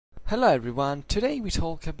Hello everyone, today we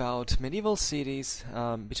talk about medieval cities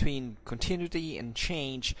between continuity and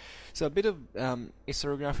change, so a bit of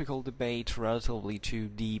historiographical debate relatively to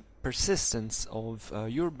the persistence of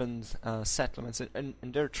urban settlements and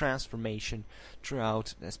their transformation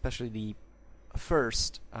throughout, especially the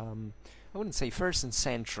first, I wouldn't say first and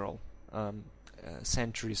central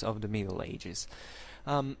centuries of the Middle Ages.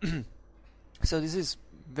 Um, so this is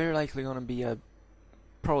very likely going to be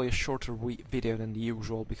probably a shorter video than the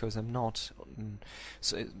usual because I'm not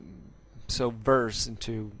so versed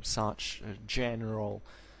into such general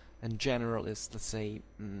and generalist, let's say,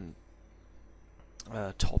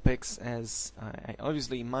 topics as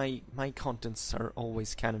obviously my contents are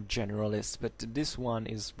always kind of generalist, but this one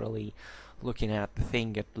is really looking at the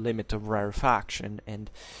thing at the limit of rarefaction.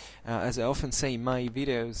 And as I often say in my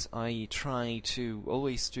videos, I try to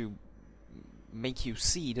always to make you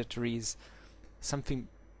see that there is something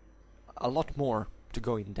a lot more to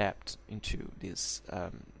go in depth into these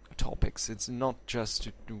topics. It's not just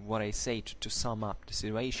to do what I say to sum up the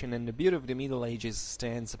situation, and the beauty of the Middle Ages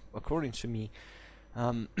stands, according to me,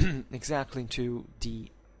 exactly into the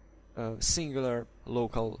singular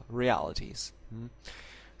local realities.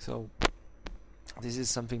 So this is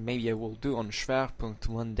something maybe I will do on Schwerpunkt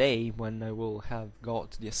one day when I will have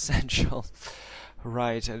got the essentials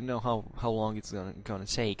right. I don't know how long it's gonna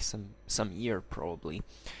take, some year probably,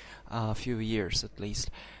 a few years at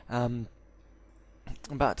least,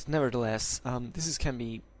 but nevertheless this can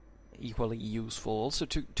be equally useful also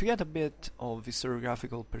to get a bit of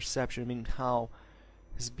historiographical perception. I mean, how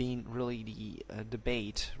has been really the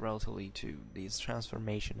debate relatively to this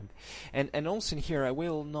transformation, and also in here I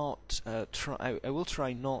will not I will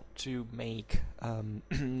try not to make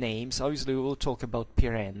names. Obviously we will talk about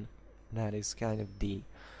Pirenne. That is kind of the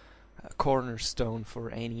cornerstone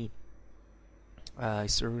for any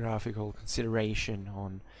historiographical consideration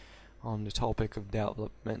on the topic of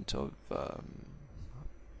development of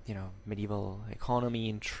medieval economy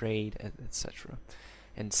and trade, etc.,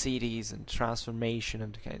 and cities and transformation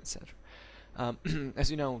of the kind, etc.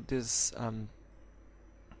 As you know, this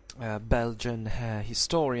Belgian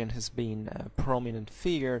historian has been a prominent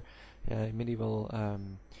figure in medieval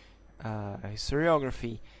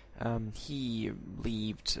historiography. He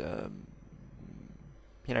lived,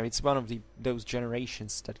 it's one of those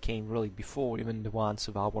generations that came really before even the ones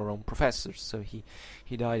of our own professors. So he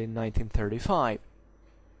died in 1935.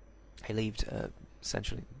 He lived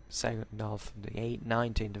essentially second half of the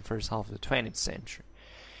 19th, the first half of the 20th century,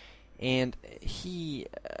 and he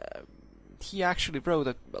actually wrote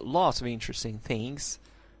a lot of interesting things.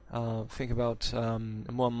 Think about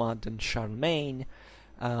Muhammad and Charlemagne.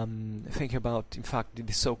 Think about, in fact,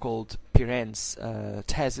 the so-called Pirenne's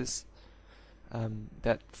Thesis.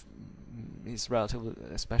 That is relatively,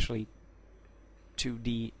 especially to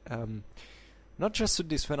the not just to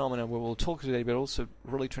this phenomenon we will talk today, but also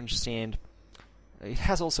really to understand it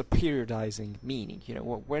has also periodizing meaning.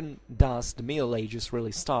 When does the Middle Ages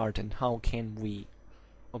really start, and how can we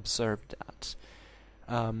observe that?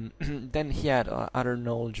 Then he had other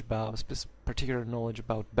knowledge about, particular knowledge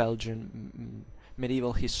about Belgian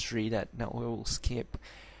medieval history that now we will skip.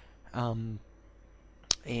 And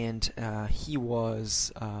he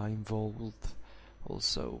was involved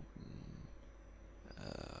also,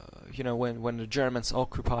 when the Germans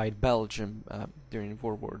occupied Belgium during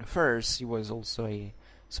World War I. He was also a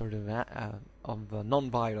sort of a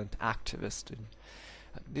non-violent activist. And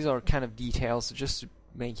these are kind of details just to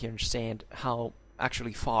make you understand how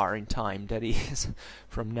actually far in time that is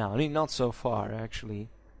from now. I mean, not so far, actually.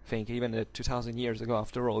 I think even 2,000 years ago,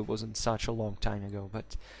 after all, it wasn't such a long time ago,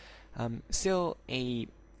 but still a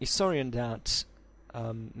historian that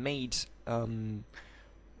made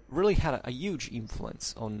really had a huge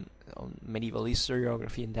influence on medieval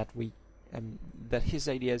historiography, and that his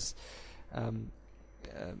ideas kind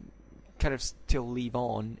of still live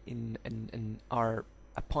on and are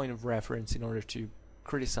a point of reference in order to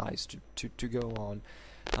criticize, to go on.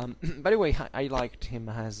 By the way, I liked him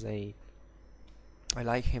as a he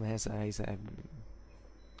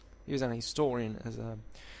was an historian, as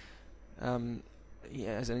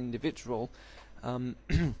an individual.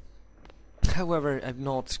 However, I've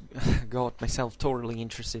not got myself totally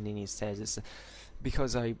interested in his thesis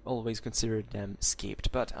because I always considered them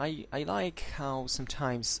skipped. But I like how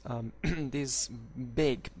sometimes these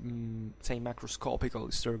big, say, macroscopical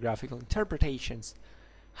historiographical interpretations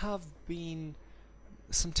have been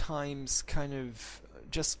sometimes kind of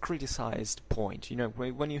just criticized point.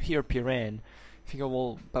 When you hear Pirenne, think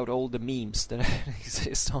about all the memes that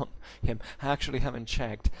exist on him. I actually haven't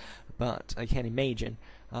checked, but I can imagine.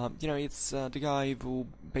 It's the guy who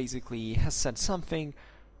basically has said something,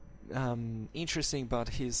 interesting, but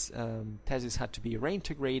his thesis had to be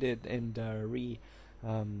reintegrated and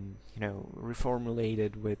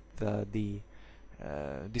reformulated with the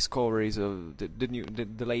discoveries of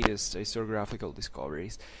the latest historiographical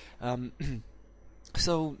discoveries.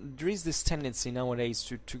 So there is this tendency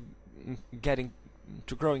nowadays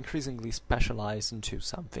to grow increasingly specialized into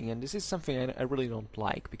something, and this is something I really don't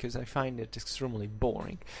like, because I find it extremely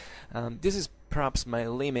boring. This is perhaps my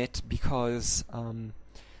limit, because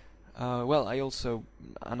I also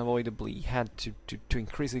unavoidably had to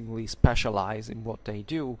increasingly specialize in what I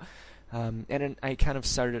do, and then I kind of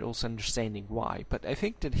started also understanding why. But I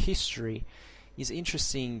think that history is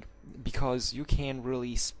interesting because you can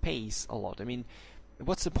really space a lot. I mean,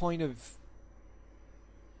 what's the point of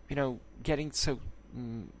getting so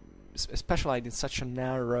specialized in such a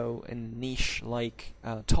narrow and niche-like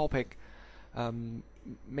topic,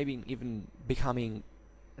 maybe even becoming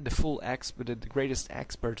the full expert, the greatest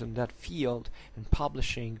expert in that field, and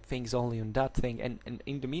publishing things only on that thing, and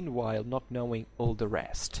in the meanwhile not knowing all the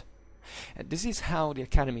rest. And this is how the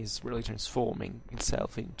academy is really transforming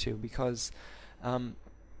itself into, because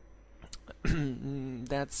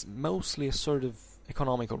that's mostly a sort of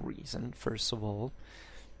economical reason, first of all,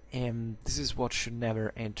 and this is what should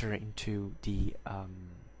never enter into the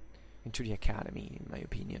academy, in my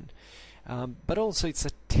opinion. But also it's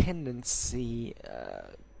a tendency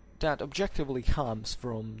that objectively comes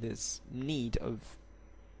from this need of,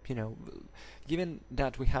 given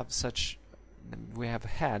that we have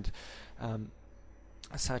had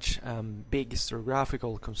such big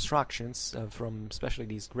historiographical constructions from especially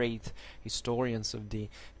these great historians of the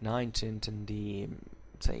 19th and the,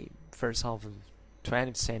 say, first half of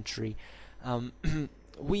 20th century,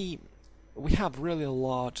 we have really a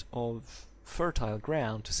lot of fertile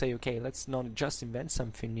ground to say, okay, let's not just invent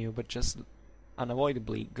something new, but just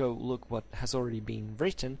unavoidably go look what has already been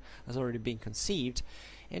written, has already been conceived,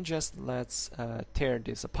 and just let's tear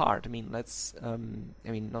this apart. I mean,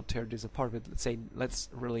 not tear this apart, but let's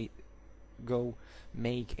really go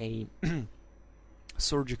make a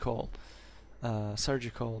surgical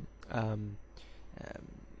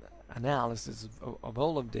analysis of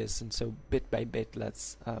all of this, and so bit by bit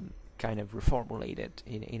let's kind of reformulate it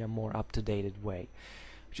in a more up-to-date way,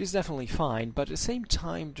 which is definitely fine. But at the same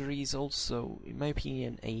time, there is also, in my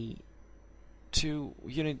opinion, a too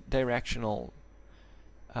unidirectional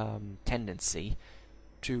tendency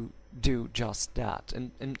to do just that,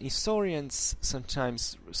 and historians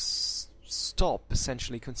sometimes stop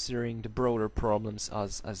essentially considering the broader problems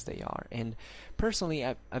as they are. And personally,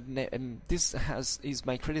 this is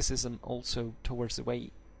my criticism also towards the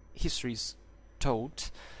way history is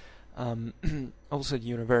taught, also at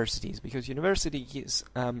universities, because universities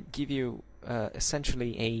give you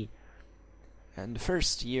essentially in the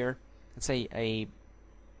first year, let's say, a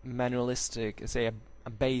manualistic, let's say a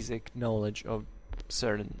basic knowledge of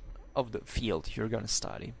the field you're going to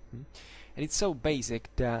study. And it's so basic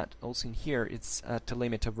that also in here it's at the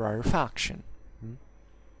limit of rarefaction.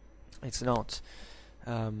 It's not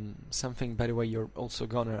something, by the way, you're also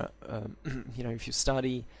gonna if you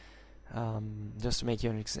study, just to make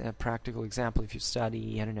you a practical example, if you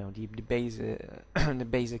study, I don't know, the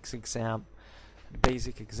basic exam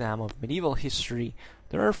of medieval history,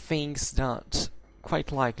 there are things that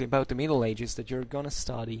quite likely about the Middle Ages that you're gonna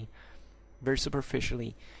study very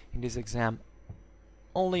superficially in this exam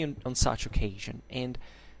only on such occasion. And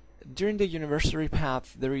during the university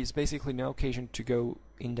path there is basically no occasion to go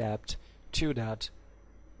in depth to that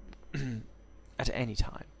at any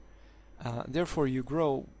time. Therefore you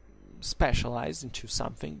grow specialized into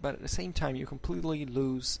something, but at the same time you completely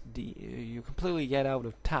get out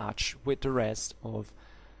of touch with the rest of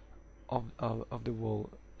the whole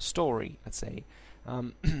story, let's say.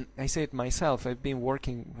 I say it myself, I've been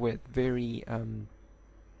working with very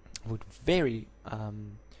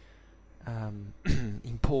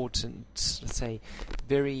important, let's say,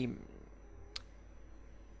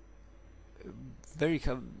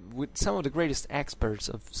 with some of the greatest experts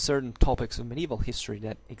of certain topics of medieval history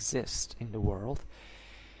that exist in the world.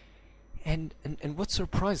 And what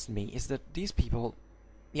surprised me is that these people,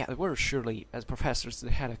 they were surely, as professors,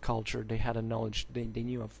 they had a culture, they had a knowledge, they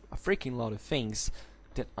knew a freaking lot of things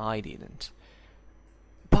that I didn't.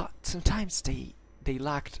 But sometimes they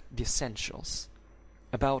lacked the essentials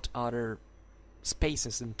about other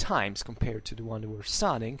spaces and times compared to the one they were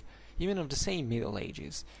studying, even of the same Middle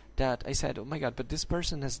Ages, that I said, oh my god, but this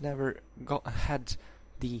person has never had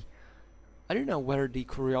the, I don't know whether the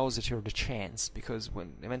curiosity or the chance, because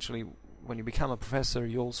when you become a professor,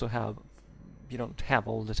 you don't have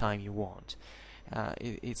all the time you want.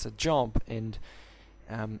 It's a job, and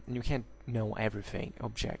and you can't know everything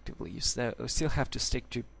objectively. You still have to stick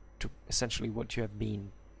to essentially what you have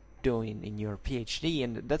been doing in your PhD,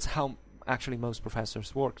 and that's how actually most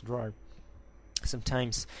professors work. There are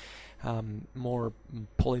sometimes more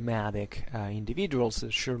polymath individuals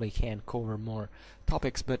that surely can cover more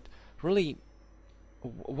topics, but really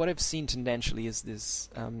what I've seen tendentially is this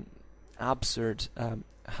absurd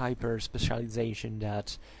hyper specialization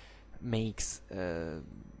that makes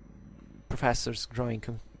professors growing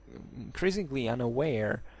increasingly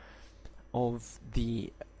unaware of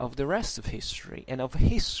the rest of history, and of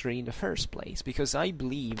history in the first place, because I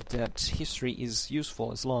believe that history is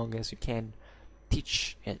useful as long as you can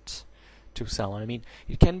teach it to someone. I mean,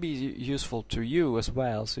 it can be useful to you as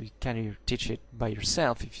well, so you can teach it by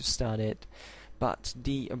yourself if you study it, but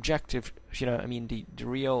the objective, I mean, the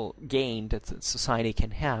real gain that the society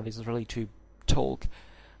can have is really to talk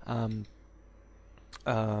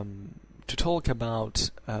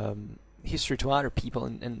about history to other people,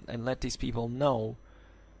 and let these people know,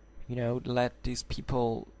 let these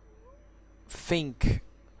people think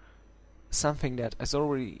something that has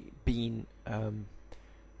already been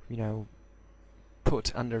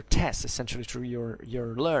put under test, essentially, through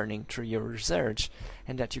your learning, through your research,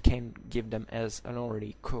 and that you can give them as an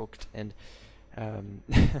already cooked and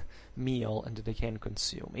meal, and that they can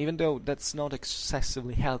consume, even though that's not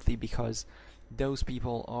excessively healthy, because those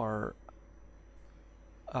people are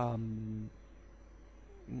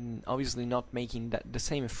obviously not making the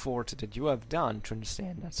same effort that you have done to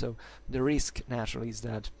understand that. So the risk naturally is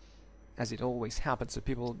that, as it always happens, that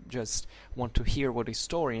people just want to hear what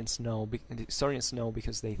historians know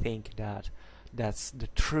because they think that that's the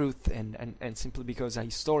truth, and simply because a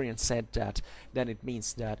historian said that, then it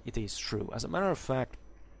means that it is true. As a matter of fact,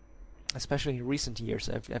 especially in recent years,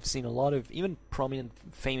 I've seen a lot of even prominent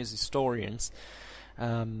famous historians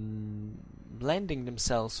lending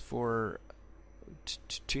themselves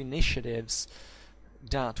to initiatives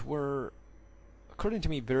that were, according to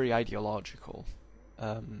me, very ideological.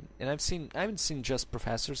 And I haven't seen just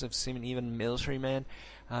professors. I've seen even military men.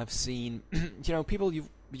 I've seen people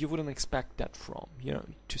you wouldn't expect that from.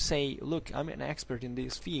 To say, look, I'm an expert in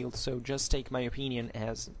this field, so just take my opinion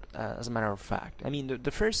as a matter of fact. I mean,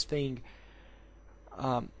 the first thing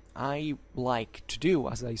I like to do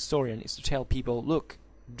as a historian is to tell people, look,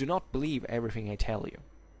 do not believe everything I tell you.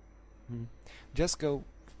 Just go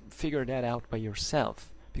figure that out by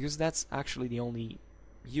yourself, because that's actually the only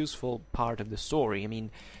useful part of the story. I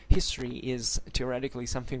mean, history is theoretically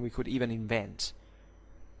something we could even invent.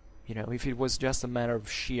 If it was just a matter of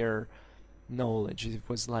sheer knowledge, if it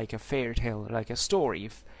was like a fairy tale, like a story,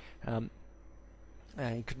 if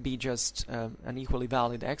it could be just an equally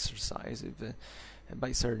valid exercise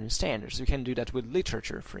by certain standards. You can do that with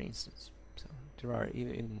literature, for instance. So there are,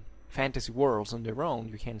 in fantasy worlds on their own,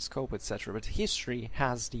 you can scope, etc. But history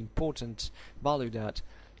has the important value that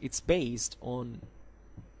it's based on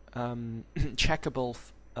checkable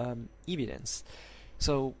evidence.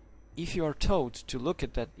 So if you are told to look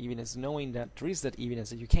at that evidence, knowing that there is that evidence,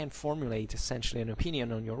 that you can formulate essentially an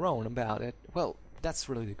opinion on your own about it, well, that's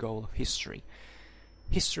really the goal of history.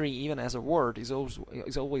 History, even as a word, is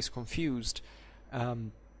always confused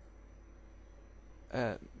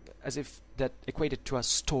as if that equated to a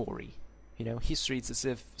story. History is as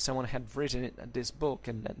if someone had written this book,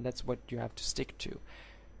 and that's what you have to stick to.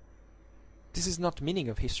 This is not the meaning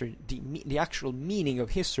of history. The actual meaning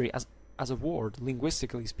of history as a word,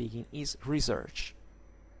 linguistically speaking, is research.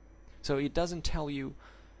 So it doesn't tell you,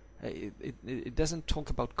 it doesn't talk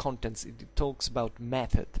about contents, it talks about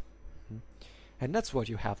method. And that's what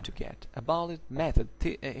you have to get. About method.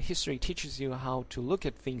 History teaches you how to look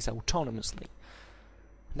at things autonomously.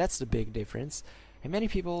 That's the big difference. And many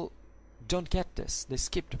people don't get this. They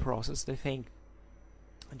skip the process. They think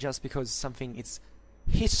just because something is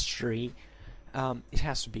history, it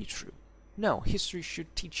has to be true. No, history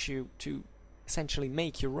should teach you to essentially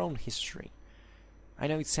make your own history. I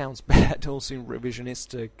know it sounds bad also in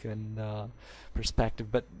revisionistic and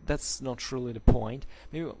perspective, but that's not truly the point.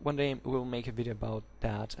 Maybe one day we'll make a video about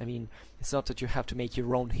that. I mean, it's not that you have to make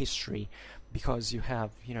your own history because you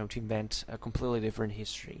have, to invent a completely different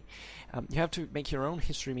history. You have to make your own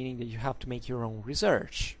history, meaning that you have to make your own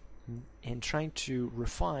research and trying to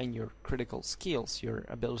refine your critical skills, your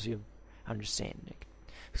ability of understanding.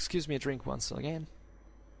 Excuse me a drink once again.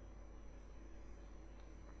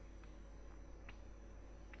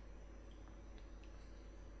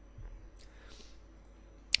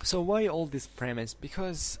 So why all this premise?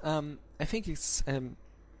 Because I think it's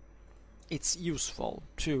useful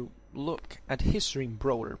to look at history in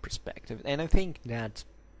broader perspective, and I think that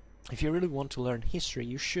if you really want to learn history,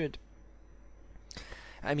 you should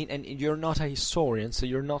I mean, and you're not a historian, so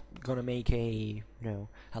you're not gonna make a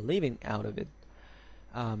living out of it.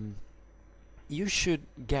 You should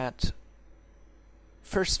get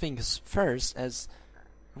first things first as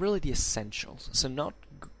really the essentials. So not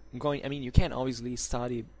going. I mean, you can obviously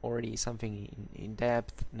study already something in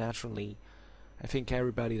depth naturally. I think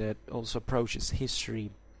everybody that also approaches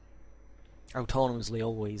history autonomously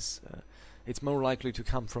always, it's more likely to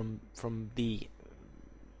come from the,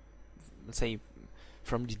 let's say,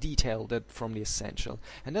 from the detail than from the essential,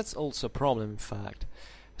 and that's also a problem, in fact.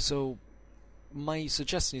 So my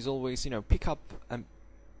suggestion is always, pick up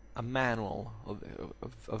a manual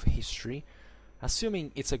of history,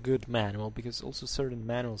 assuming it's a good manual, because also certain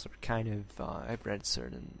manuals are kind of, I've read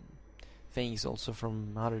certain things also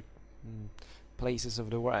from other places of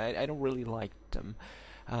the world. I don't really like them.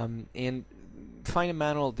 And find a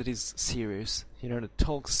manual that is serious, that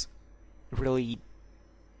talks really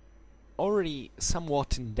already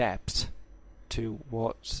somewhat in depth to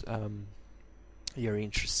what you're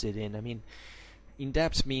interested in. I mean, in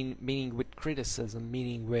depth meaning with criticism,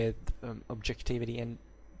 meaning with objectivity, and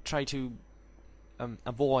try to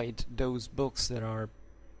avoid those books that are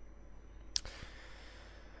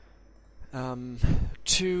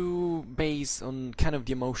too based on kind of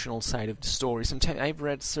the emotional side of the story. Sometimes I've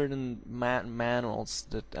read certain manuals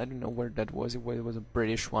that I don't know where that was. It was a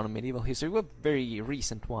British one on medieval history. It was a very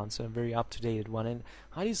recent one, so a very up-to-date one, and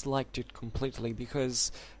I disliked it completely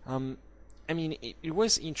because I mean, it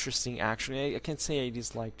was interesting actually. I can't say I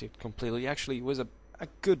disliked it completely. Actually, it was a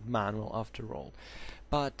good manual after all.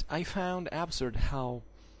 But I found absurd how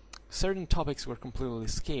certain topics were completely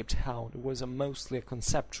skipped, how there was mostly a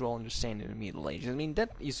conceptual understanding of the Middle Ages. I mean,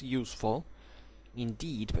 that is useful,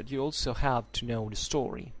 indeed, but you also have to know the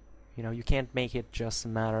story. You can't make it just a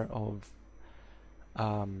matter of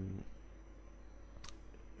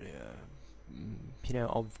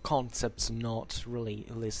of concepts, not really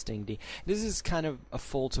listing the. This is kind of a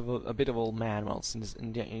fault of a bit of all manuals,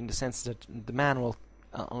 in the sense that the manual,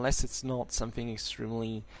 unless it's not something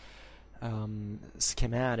extremely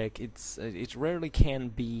schematic, it rarely can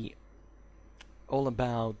be all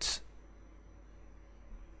about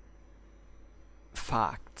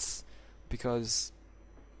facts, because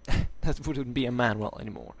that wouldn't be a manual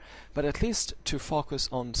anymore. But at least to focus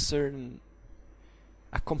on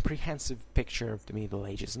a comprehensive picture of the Middle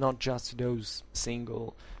Ages, not just those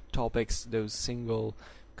single topics, those single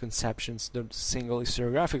conceptions, those single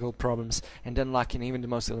historiographical problems, and then lacking even the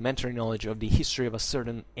most elementary knowledge of the history of a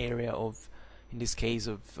certain area of, in this case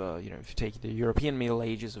of, if you take the European Middle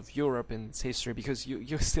Ages, of Europe and its history, because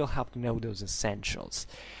you still have to know those essentials.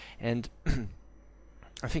 And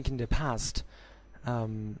I think in the past,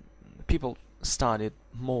 people studied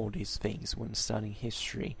more these things when studying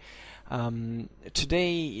history.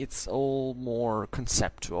 Today it's all more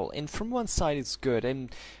conceptual, and from one side it's good,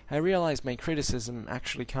 and I realize my criticism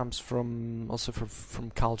actually comes from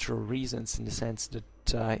cultural reasons, in the sense that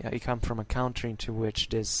I come from a country into which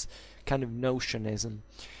this kind of notionism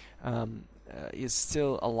is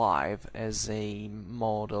still alive as a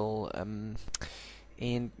model,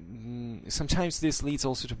 and sometimes this leads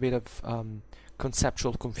also to a bit of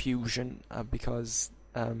conceptual confusion, because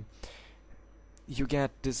you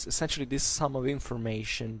get essentially this sum of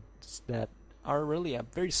information that are really a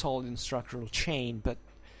very solid and structural chain, but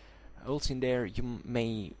also in there you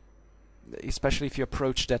may, especially if you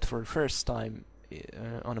approach that for the first time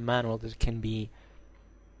on a manual, that can be,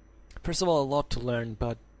 first of all, a lot to learn,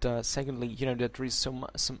 but secondly, that there is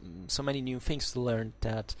so many new things to learn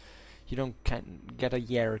that you don't get a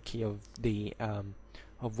hierarchy of the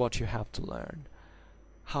of what you have to learn.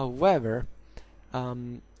 However,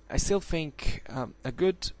 I still think a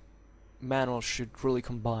good manual should really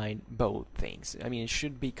combine both things. I mean, it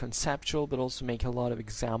should be conceptual, but also make a lot of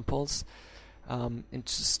examples, and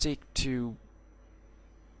to stick to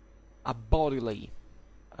a bodily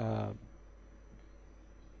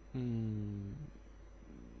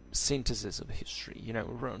synthesis of history.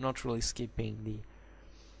 Not really skipping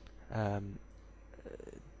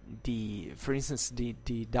for instance, the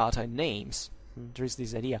data and names. There is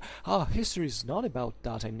this idea, history is not about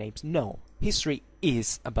data and names. No, history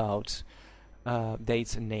is about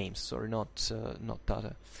dates and names, or not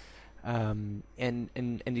data. And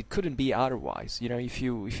it couldn't be otherwise. If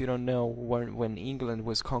you don't know when England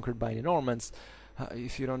was conquered by the Normans,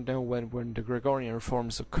 if you don't know when the Gregorian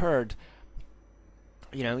reforms occurred,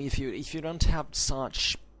 if you don't have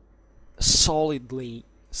such solidly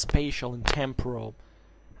spatial and temporal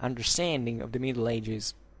understanding of the Middle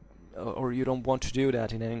Ages, or you don't want to do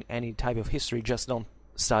that in any type of history, just don't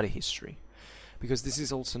study history. because this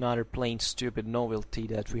is also another plain stupid novelty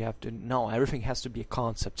that we have to know. Everything has to be a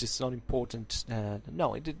concept. It's not important.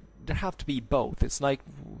 No, there have to be both. It's like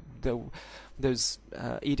those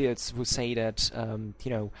idiots who say that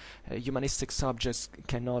humanistic subjects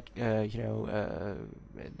cannot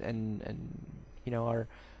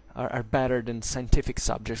are better than scientific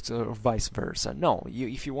subjects, or vice versa. No,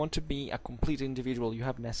 if you want to be a complete individual, you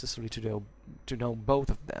have necessarily to know both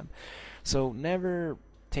of them. So never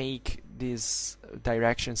take these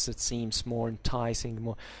directions that seems more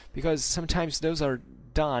enticing, because sometimes those are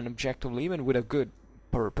done objectively, even with a good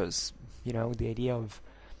purpose. The idea of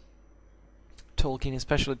talking,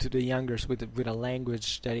 especially to the youngers, with a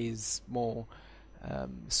language that is more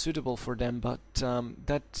suitable for them, but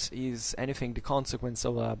that is anything the consequence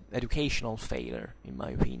of a educational failure, in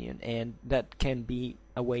my opinion, and that can be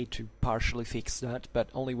a way to partially fix that, but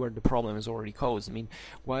only where the problem is already caused. I mean,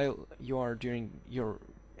 while you are during your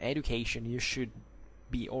education, you should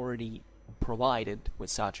be already provided with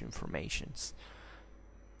such informations,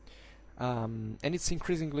 and it's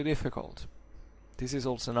increasingly difficult. This is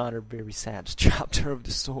also another very sad chapter of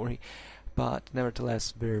the story, but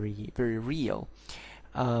nevertheless very, very real.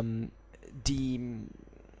 Well,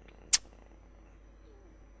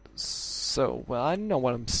 I don't know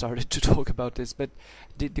why I'm started to talk about this, but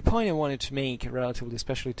the point I wanted to make, relatively,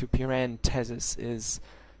 especially to Pirenne Thesis, is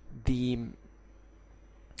the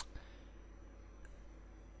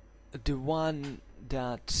one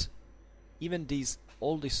that even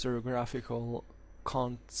all these historiographical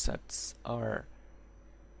concepts are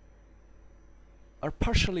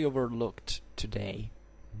partially overlooked today.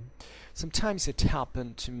 Sometimes it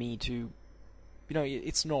happened to me to,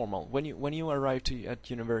 it's normal when you arrive at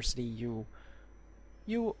university, you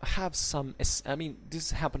have some.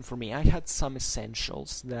 This happened for me. I had some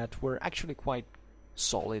essentials that were actually quite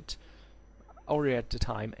solid already at the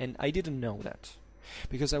time, and I didn't know that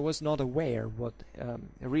because I was not aware what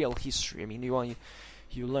real history.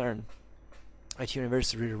 You learn at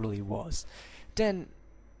university really was. Then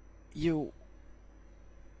you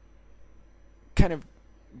kind of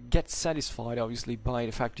get satisfied, obviously, by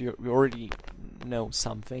the fact you already know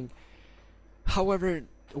something. However,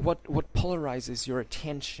 what polarizes your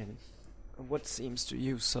attention, what seems to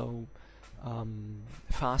you so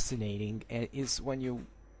fascinating, is when you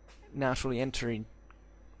naturally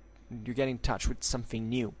you get in touch with something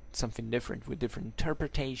new, something different, with different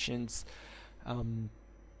interpretations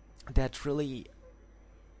that really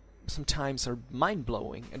sometimes are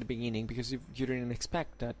mind-blowing at the beginning, because you didn't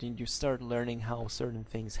expect that. You start learning how certain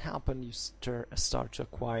things happen. You start to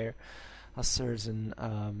acquire a certain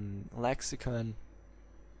lexicon.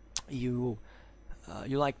 You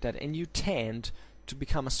like that, and you tend to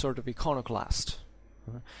become a sort of iconoclast,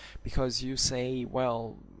 because you say,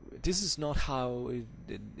 well, this is not how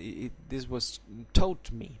this was taught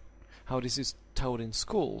to me, how this is taught in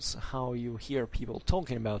schools, how you hear people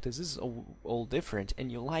talking about this is all different,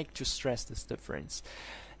 and you like to stress this difference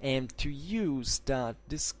and to use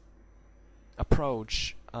this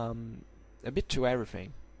approach a bit to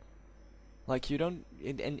everything. Like you don't,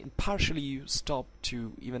 and partially you stop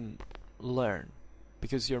to even learn,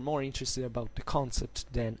 because you're more interested about the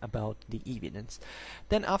concept than about the evidence.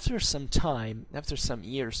 Then after some time, after some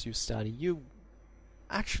years you study, you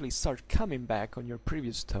actually start coming back on your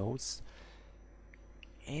previous thoughts,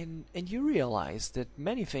 and you realize that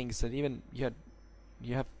many things that even you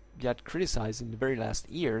had criticized in the very last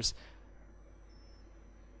years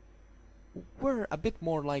were a bit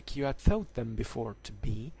more like you had thought them before to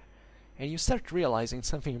be, and you start realizing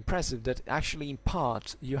something impressive, that actually in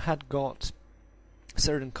part you had got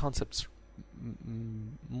certain concepts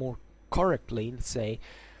more correctly, let's say,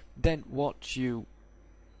 than what you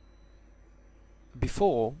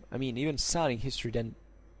before. Even studying history then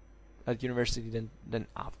at university than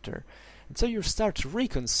after. And so you start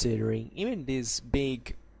reconsidering even these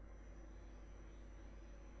big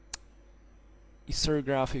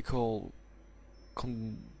historiographical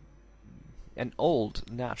and old,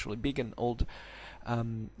 naturally big and old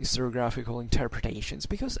historiographical interpretations,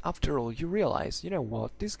 because after all you realize,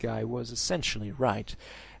 what, this guy was essentially right.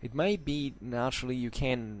 It may be naturally you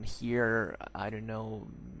can hear, I don't know,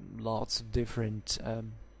 lots of different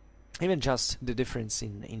even just the difference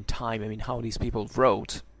in time, how these people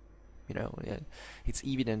wrote. It's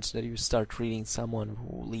evident that you start reading someone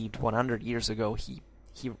who lived 100 years ago, he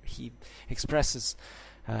expresses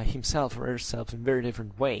himself or herself in very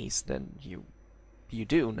different ways than you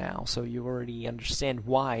do now. So you already understand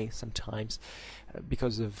why sometimes,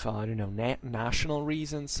 because of national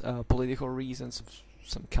reasons, political reasons,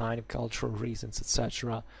 some kind of cultural reasons,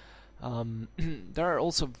 etc. There are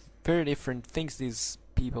also very different things these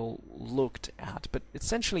people looked at, but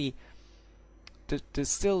essentially there's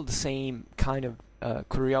still the same kind of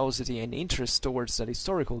curiosity and interest towards that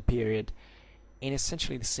historical period, and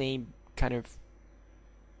essentially the same kind of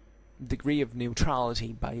degree of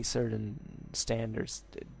neutrality by certain standards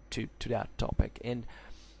to that topic. And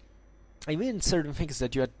even certain things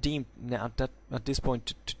that you had deemed now that at this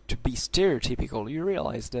point to be stereotypical, you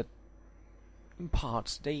realize that in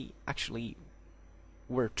parts they actually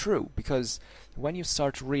were true, because when you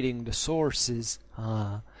start reading the sources,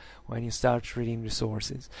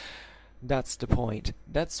 that's the point.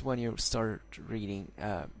 That's when you start reading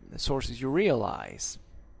the sources, you realize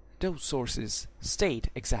those sources state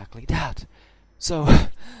exactly that. So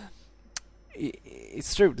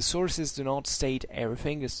it's true, the sources do not state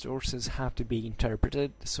everything. The sources have to be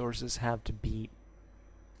interpreted. The sources have to be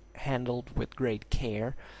handled with great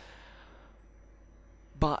care.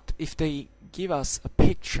 But if they give us a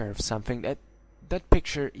picture of something, that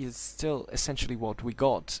picture is still essentially what we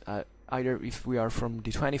got, either if we are from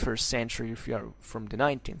the 21st century or if we are from the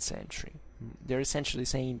 19th century. They're essentially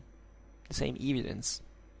the same evidence.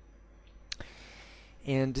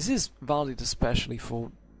 And this is valid especially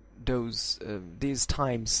for these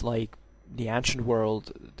times like the ancient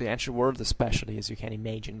world especially, as you can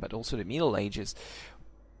imagine, but also the Middle Ages,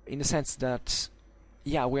 in the sense that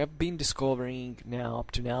we have been discovering now up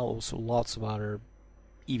to now also lots of other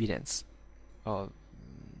evidence of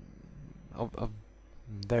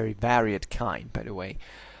very varied kind, by the way.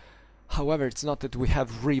 However, it's not that we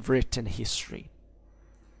have rewritten history.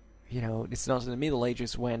 It's not that the Middle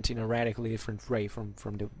Ages went in a radically different way from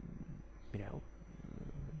the,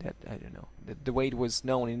 that, I don't know, the way it was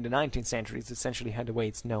known in the 19th century is essentially the way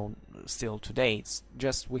it's known still today. It's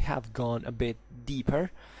just we have gone a bit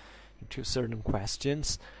deeper into certain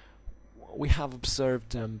questions. We have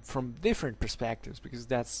observed them from different perspectives, because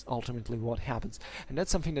that's ultimately what happens. And that's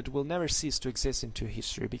something that will never cease to exist into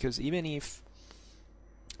history, because even if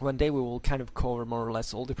one day we will kind of cover more or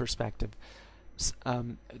less all the perspectives,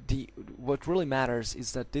 what really matters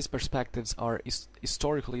is that these perspectives are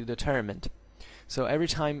historically determined. So every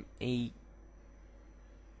time in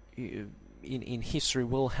history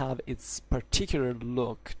will have its particular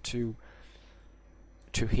look to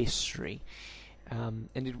history, and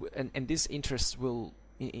this interest will,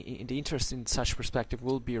 the interest in such perspective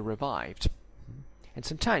will be revived. And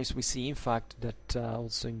sometimes we see, in fact, that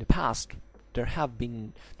also in the past there has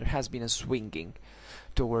been a swinging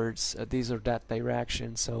towards this or that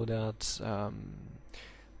direction, so that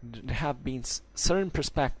there have been certain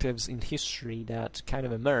perspectives in history that kind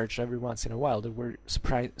of emerged every once in a while that were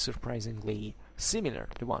surprisingly similar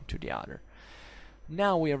the one to the other.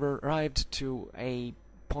 Now we have arrived to a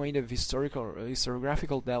point of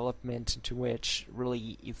historiographical development into which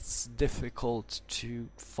really it's difficult to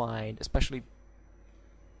find, especially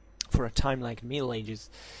for a time like Middle Ages,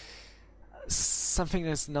 something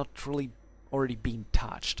that's not really already been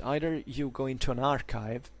touched. Either you go into an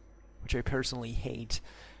archive, which I personally hate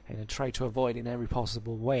and I try to avoid in every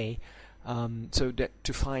possible way, so that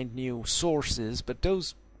to find new sources, but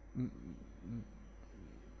those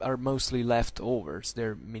are mostly leftovers.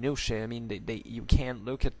 They're minutiae. I mean, you can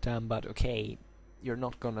look at them, but okay, you're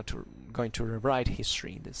not going to rewrite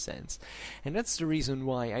history in this sense. And that's the reason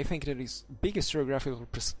why I think that these big historiographical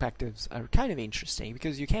perspectives are kind of interesting,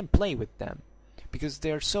 because you can play with them, because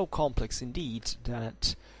they're so complex indeed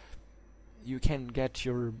that you can get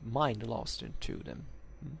your mind lost into them.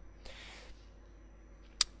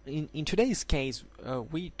 In today's case,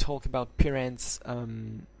 we talk about Pirenne's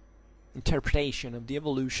interpretation of the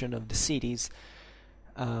evolution of the cities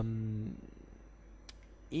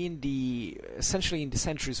essentially in the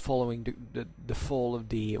centuries following the fall of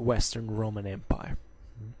the Western Roman Empire.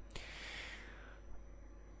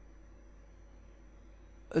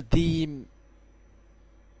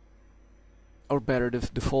 Or better,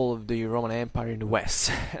 the fall of the Roman Empire in the West,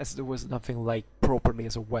 as there was nothing like properly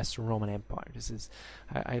as a Western Roman Empire. This is,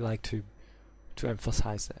 I like to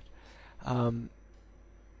emphasize that.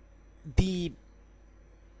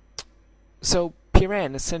 So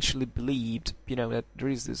Pirenne essentially believed, that there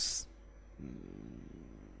is this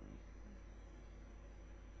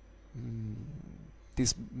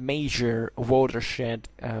this major watershed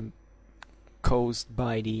caused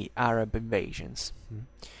by the Arab invasions.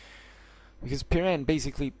 Because Pirenne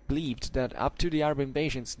basically believed that up to the Arab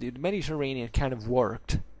invasions, the Mediterranean kind of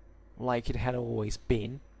worked like it had always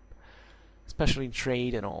been, especially in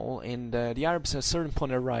trade and all, and the Arabs at a certain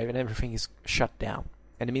point arrive and everything is shut down.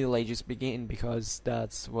 And the Middle Ages begin, because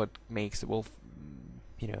that's what makes the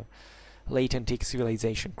late antique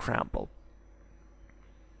civilization crumble.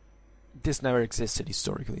 This never existed,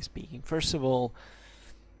 historically speaking. First of all,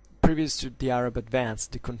 previous to the Arab advance,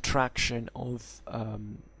 the contraction of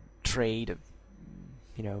trade,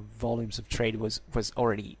 volumes of trade was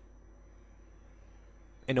already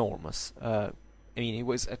enormous. I mean, it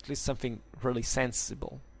was at least something really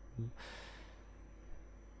sensible.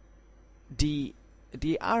 The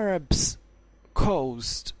Arabs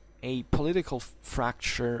caused a political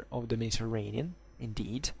fracture of the Mediterranean,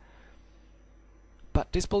 indeed,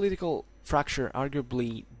 but this political fracture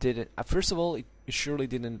arguably didn't. First of all, it surely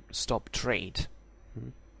didn't stop trade,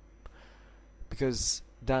 because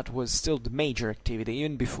that was still the major activity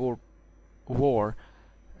even before war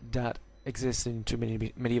that existed into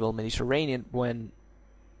medieval Mediterranean,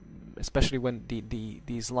 especially when the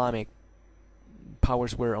Islamic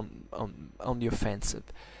powers were on the offensive,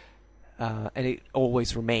 and it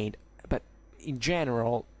always remained. But in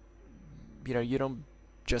general, you don't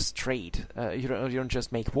just trade. You don't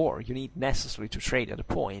just make war. You need necessarily to trade at a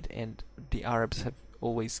point, and the Arabs have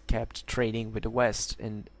always kept trading with the West,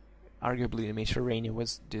 and arguably the Mediterranean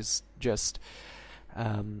was this just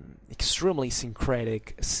extremely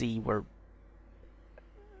syncretic sea where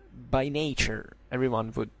by nature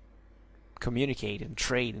everyone would communicate and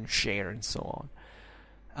trade and share and so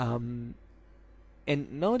on.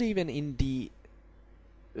 And not even in the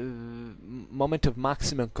moment of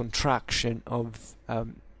maximum contraction of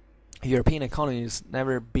European economy has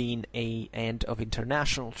never been an end of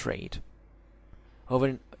international trade,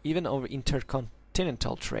 even over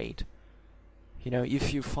intercontinental trade.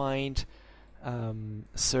 If you find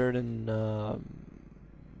certain,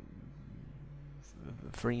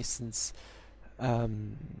 for instance,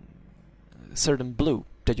 certain blue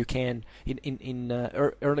that you can in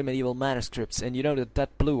early medieval manuscripts, and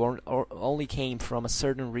that blue only came from a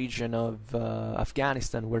certain region of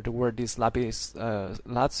Afghanistan where there were these lapis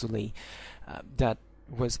lazuli that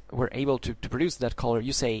were able to produce that color.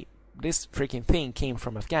 You say this freaking thing came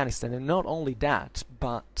from Afghanistan, and not only that,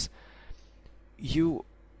 but you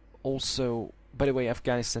also, by the way,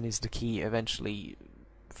 Afghanistan is the key eventually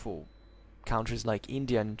for countries like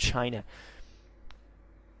India and China.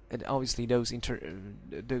 And obviously those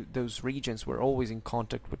regions were always in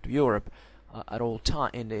contact with Europe at all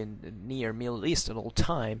time, and in the near Middle East at all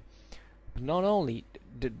time. But not only,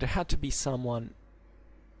 there had to be someone,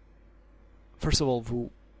 first of all,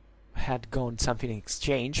 who had gone something in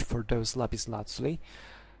exchange for those lapis lazuli,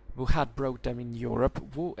 who had brought them in Europe,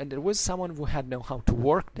 and there was someone who had know how to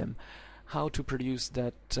work them, how to produce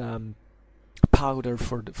that powder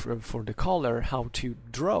for the color, how to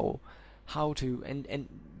draw, how to, and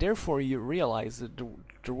therefore you realize that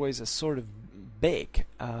there was a sort of big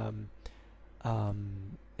I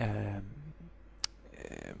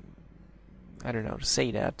don't know to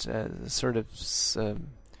say that, sort of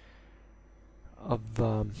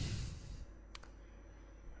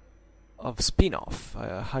spin-off,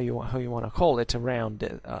 how you want to call it, around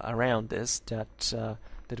this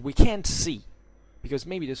that we can't see, because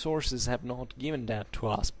maybe the sources have not given that to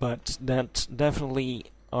us, but that definitely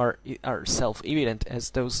are self-evident,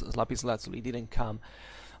 as those lapis lazuli didn't come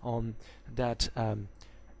on that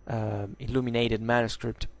illuminated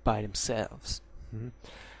manuscript by themselves.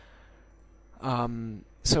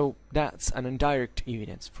 So that's an indirect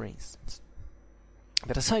evidence, for instance.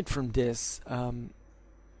 But aside from this,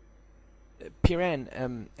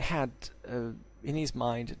 Pirenne had in his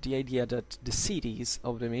mind the idea that the cities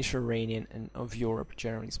of the Mediterranean and of Europe,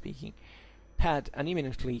 generally speaking, had an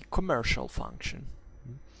eminently commercial function.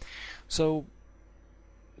 So,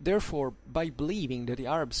 therefore, by believing that the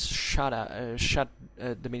Arabs shut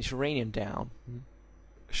the Mediterranean down,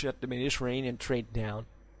 shut the Mediterranean trade down,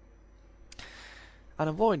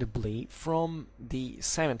 unavoidably, from the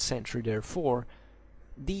 7th century, therefore,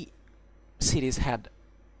 the cities had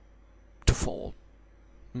to fall.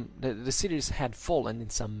 The cities had fallen in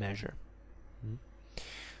some measure.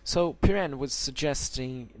 So Pirenne was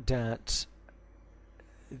suggesting that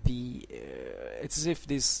it's as if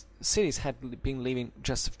these cities had been living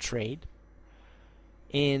just of trade,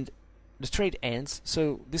 and the trade ends,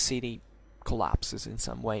 so the city collapses in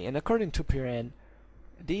some way. And according to Pirenne,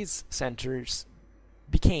 these centers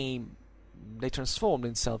they transformed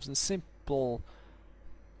themselves in simple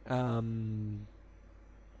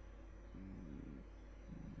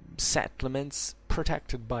settlements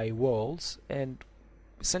protected by walls, and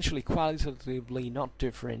essentially qualitatively not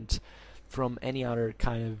different from any other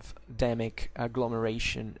kind of demic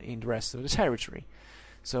agglomeration in the rest of the territory.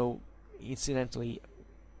 So, incidentally,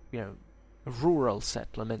 rural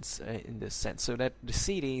settlements in this sense, so that the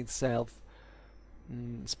city itself,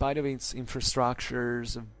 in spite of its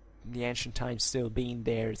infrastructures of the ancient times still being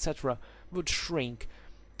there, etc., would shrink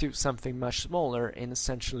to something much smaller and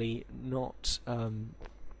essentially not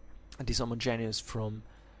dishomogeneous from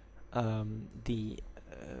the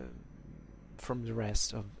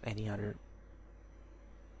rest of any other,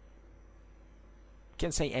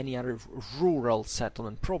 can say any other rural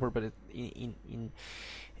settlement proper, but in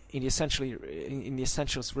the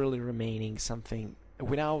essentials really remaining something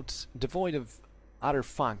devoid of other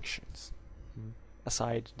functions,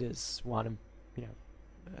 aside this one,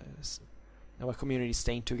 our community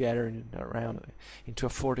staying together and around into a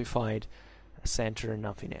fortified center and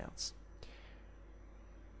nothing else.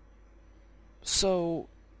 So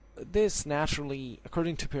this naturally,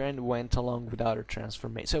 according to Pirenne, went along with other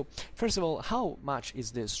transformation. So first of all, how much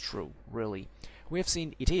is this true, really? We have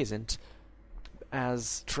seen it isn't,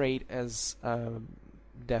 as trade as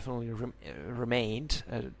definitely remained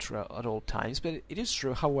at all times, but it is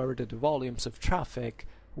true, however, that the volumes of traffic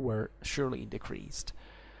were surely decreased.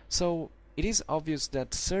 So it is obvious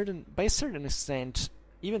that by a certain extent,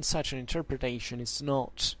 even such an interpretation is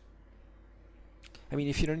not, I mean,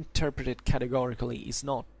 if you don't interpret it categorically, it's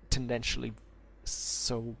not tendentially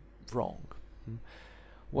so wrong.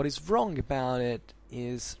 What is wrong about it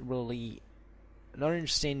is really not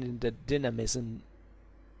understanding the dynamism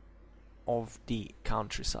of the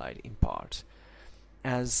countryside in part,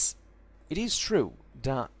 as it is true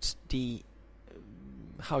that the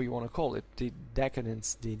how you want to call it, the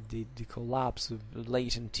decadence, the collapse of the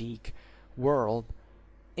late antique world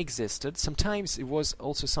existed. Sometimes it was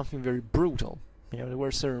also something very brutal. There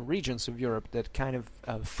were certain regions of Europe that kind of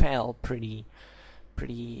fell pretty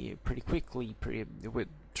quickly,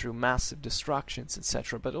 through massive destructions,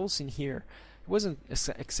 etc. But also in here, it wasn't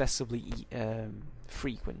excessively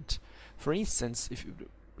frequent. For instance,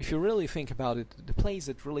 if you really think about it, the place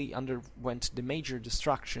that really underwent the major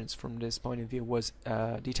destructions from this point of view was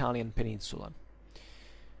the Italian peninsula,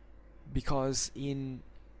 because in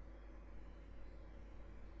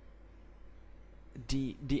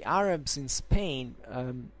the Arabs in Spain,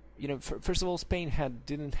 first of all, Spain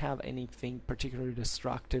didn't have anything particularly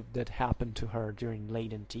destructive that happened to her during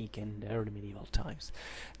late antique and early medieval times.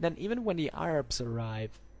 Then, even when the Arabs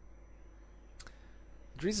arrive,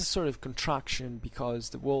 there is a sort of contraction because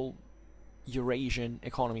the whole Eurasian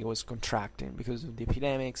economy was contracting because of the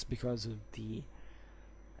epidemics, because of the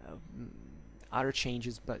other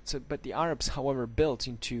changes. But the Arabs, however, built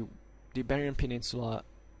into the Iberian Peninsula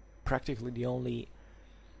practically the only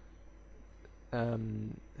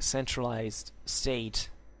centralized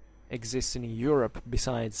state existing in Europe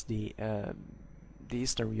besides the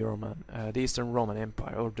Eastern Roman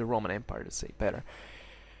Empire, or the Roman Empire, to say better.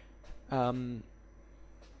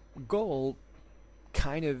 Gaul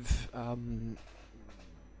kind of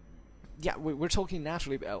we're talking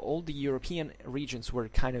naturally. All the European regions were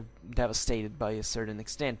kind of devastated by a certain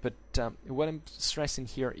extent, but what I'm stressing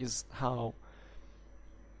here is how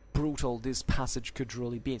brutal this passage could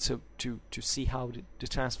really be. So to see how the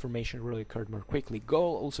transformation really occurred more quickly.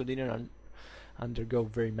 Gaul also didn't undergo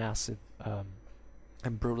very massive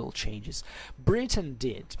and brutal changes. Britain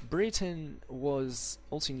did. Britain was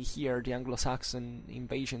also in here. The Anglo-Saxon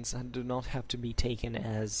invasions do not have to be taken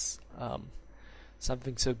as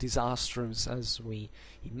something so disastrous as we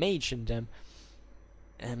imagined them.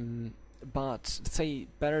 But say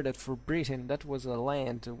better that for Britain, that was a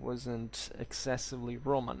land that wasn't excessively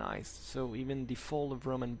Romanized. So even the fall of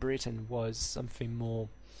Roman Britain was something more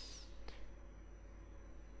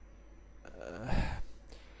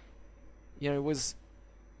it was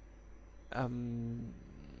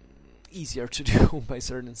easier to do by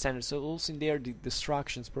certain standards. So also in there, the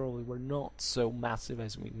destructions probably were not so massive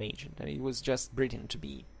as we imagined, and it was just Britain to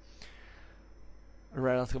be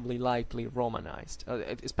relatively lightly Romanized,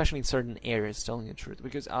 especially in certain areas, telling the truth,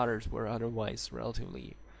 because others were otherwise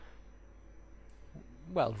relatively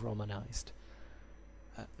well Romanized.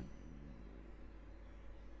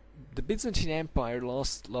 The Byzantine Empire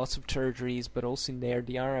lost lots of territories, but also in there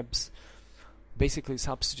the Arabs basically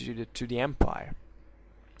substituted to the empire,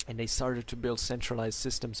 and they started to build centralized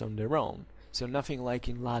systems on their own. So nothing like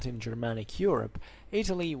in Latin Germanic Europe.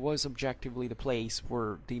 Italy was objectively the place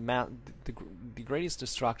where the greatest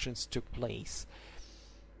destructions took place,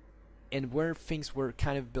 and where things were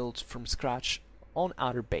kind of built from scratch on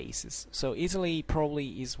other bases. So Italy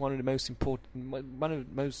probably is one of the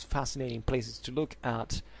most fascinating places to look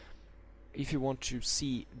at if you want to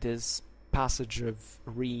see this passage of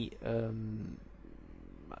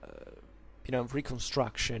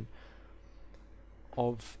reconstruction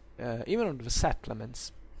of even of the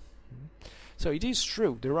settlements. So it is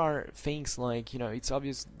true, there are things like, it's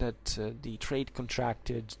obvious that the trade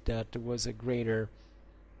contracted, that there was a greater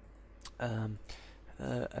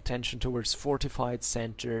attention towards fortified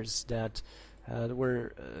centers, that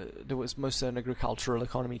There was most of an agricultural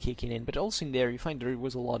economy kicking in, but also in there you find there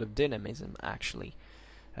was a lot of dynamism actually.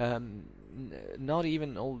 Not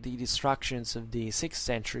even all the destructions of the 6th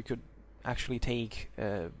century could actually take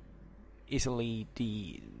Italy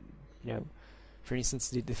for instance,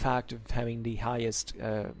 the fact of having the highest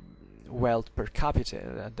wealth per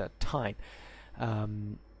capita at that time.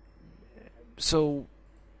 So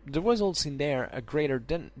there was also in there a greater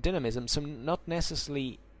dynamism, so not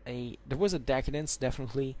necessarily there was a decadence,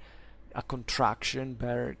 definitely a contraction,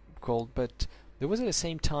 better called, but there was at the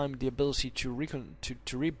same time the ability to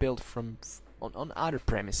rebuild on other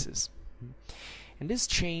premises. And this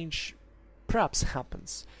change perhaps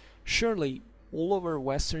happens. Surely all over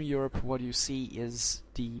Western Europe what you see is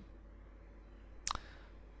the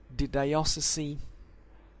diocese,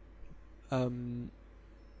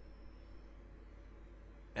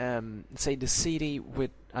 say the city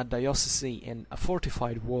with a diocese and a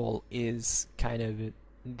fortified wall is kind of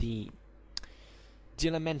the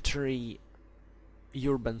elementary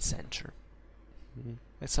urban center.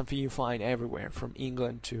 It's something you find everywhere, from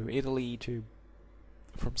England to Italy to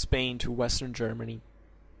from Spain to Western Germany.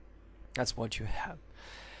 That's what you have.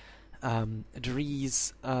 There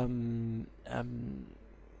is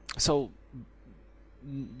so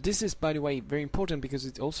this is, by the way, very important because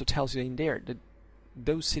it also tells you in there that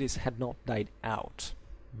those cities had not died out.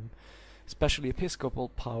 Especially episcopal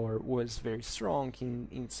power was very strong in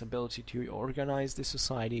its ability to organize the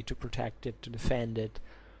society, to protect it, to defend it.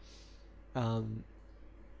 I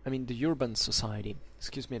mean, the urban society.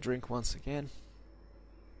 Excuse me, a drink once again.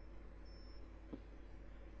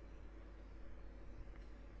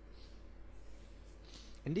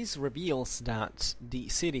 And this reveals that the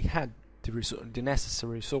city had the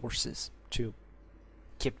necessary resources to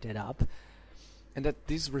keep that up, and that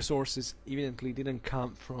these resources evidently didn't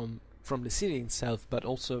come from the city itself, but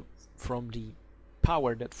also from the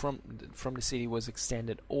power that from the city was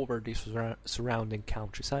extended over the surrounding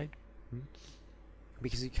countryside.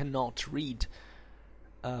 Because you cannot read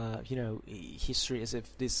history as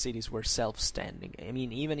if these cities were self-standing. I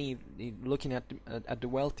mean, even looking at the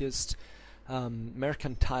wealthiest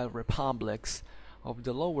mercantile republics of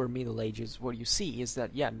the lower Middle Ages, what you see is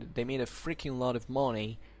that, yeah, they made a freaking lot of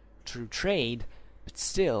money through trade, but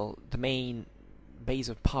still the main base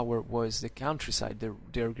of power was the countryside,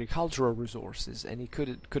 their agricultural resources, and it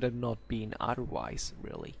could have not been otherwise,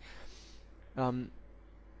 really.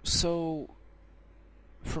 So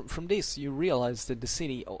from this you realize that the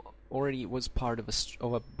city already was part of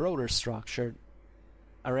a broader structure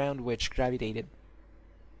around which gravitated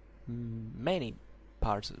many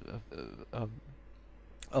parts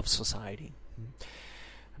of society.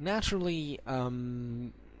 Naturally,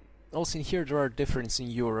 also in here there are differences in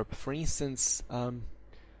Europe. For instance,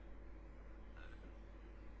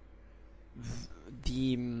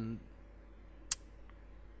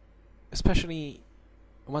 especially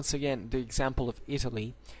once again the example of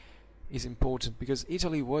Italy is important, because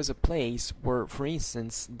Italy was a place where, for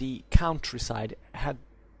instance, the countryside had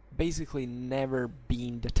basically never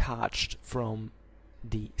been detached from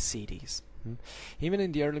the cities. Even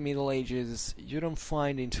in the early Middle Ages, you don't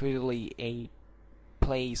find into Italy a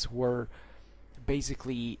place where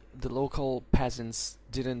basically the local peasants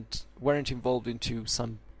weren't involved into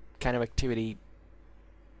some kind of activity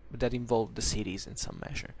that involved the cities in some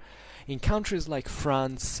measure. In countries like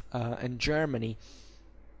France and Germany,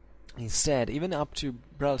 instead, even up to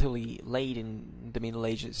relatively late in the Middle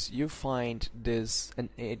Ages, you find this, and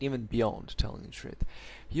even beyond, telling the truth,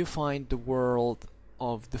 you find the world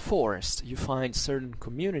of the forest. You find certain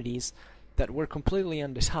communities that were completely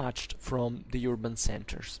undetached from the urban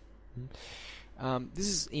centers. This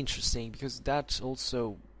is interesting because that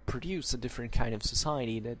also produced a different kind of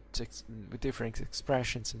society with different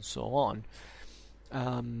expressions and so on.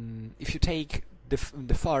 If you take the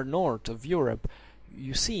far north of Europe,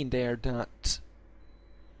 you see in there that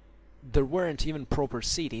there weren't even proper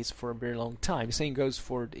cities for a very long time. The same goes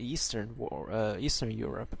for the Eastern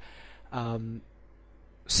Europe.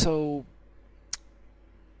 So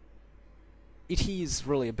it is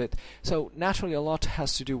really a bit. So naturally, a lot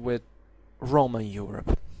has to do with Roman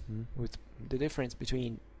Europe, with the difference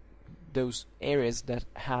between those areas that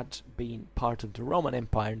had been part of the Roman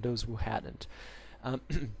Empire and those who hadn't.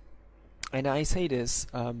 And I say this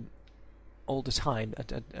all the time,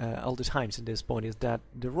 all the times at this point, is that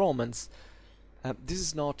the Romans, this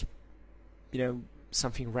is not,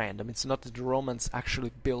 something random. It's not that the Romans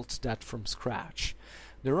actually built that from scratch.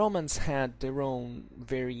 The Romans had their own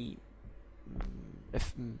very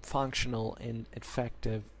functional and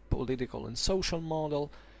effective political and social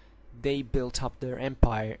model. They built up their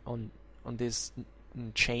empire on this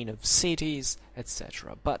chain of cities,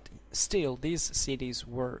 etc. But still, these cities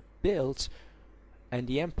were built and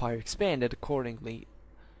the empire expanded accordingly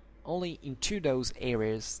only into those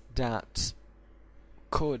areas that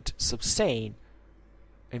could sustain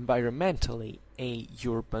environmentally a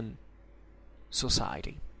urban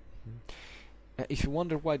society. If you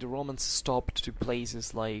wonder why the Romans stopped to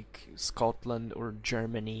places like Scotland or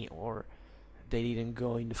Germany, or they didn't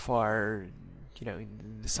go in the far,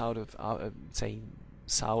 in the south of, say,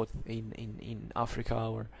 south in Africa,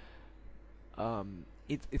 or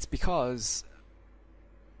it's because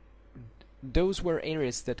those were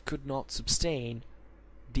areas that could not sustain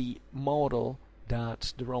the model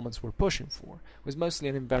that the Romans were pushing for. It was mostly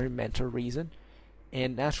an environmental reason,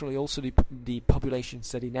 and naturally also the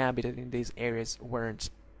populations that inhabited in these areas weren't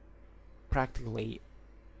practically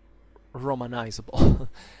Romanizable.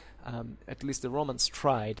 At least the Romans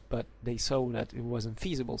tried, but they saw that it wasn't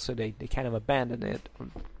feasible, so they kind of abandoned it.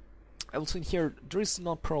 Also in here, there is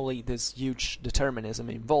not probably this huge determinism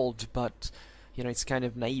involved, but it's kind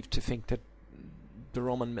of naive to think that the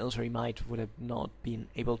Roman military might would have not been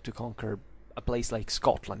able to conquer a place like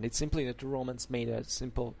Scotland. It's simply that the Romans made a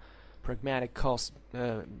simple pragmatic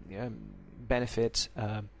benefits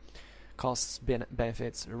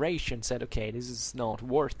ration, said, okay, this is not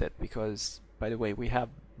worth it because, by the way, we have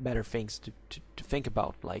better things to think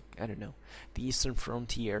about, like, I don't know, the eastern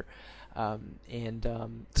frontier, and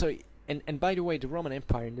by the way, the Roman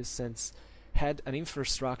Empire in this sense had an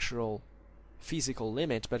infrastructural physical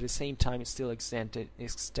limit, but at the same time it still extended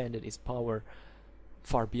its power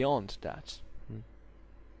far beyond that.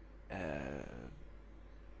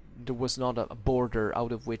 There was not a border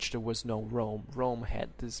out of which there was no Rome. Rome had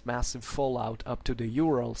this massive fallout up to the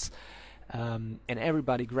Urals, and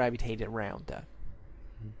everybody gravitated around that.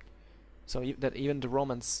 So that even the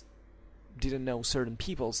Romans didn't know certain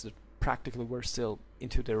peoples that practically were still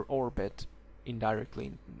into their orbit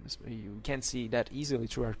indirectly. You can see that easily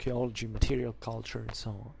through archaeology, material culture, and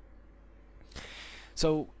so on.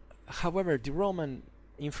 So, however, the Roman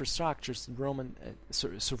infrastructures, the Roman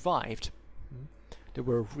survived. They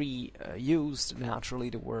were reused naturally.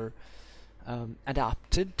 They were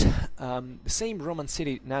adapted. The same Roman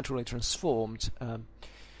city naturally transformed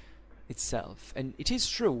itself, and it is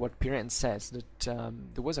true what Pirenne says, that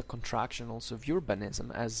there was a contraction also of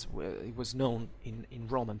urbanism, as it was known in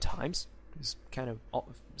Roman times. It's kind of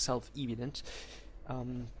self-evident.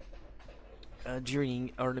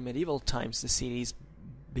 During early medieval times, the cities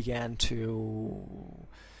began to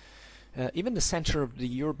even the center of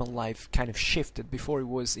the urban life kind of shifted. Before it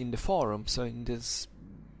was in the forum, so in this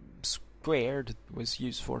square that was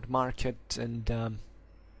used for the market and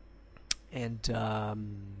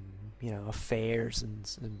affairs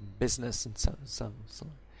and business and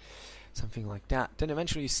something like that. Then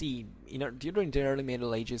eventually you see, during the early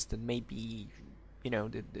Middle Ages, that maybe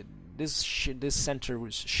this center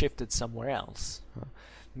was shifted somewhere else,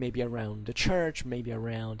 maybe around the church, maybe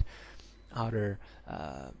around other.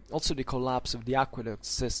 Also, the collapse of the aqueduct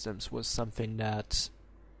systems was something that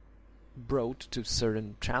brought to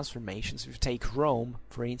certain transformations. If you take Rome,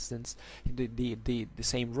 for instance, the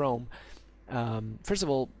same Rome. First of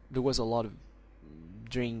all, there was a lot of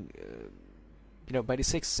during. By the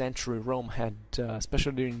 6th century, Rome had,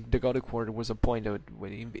 especially during the Gothic War, there was a point to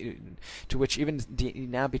which even the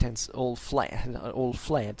inhabitants all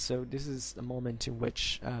fled. So this is a moment in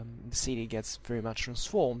which the city gets very much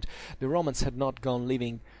transformed. The Romans had not gone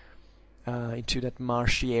living into that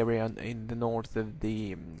marshy area in the north of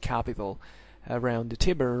the capital, around the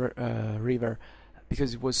Tiber River,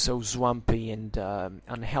 because it was so swampy and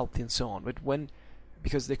unhealthy and so on. But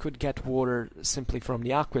because they could get water simply from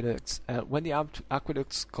the aqueducts. When the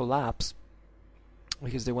aqueducts collapsed,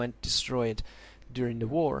 because they went destroyed during the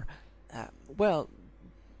war, the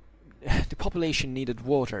population needed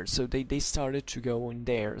water, so they started to go in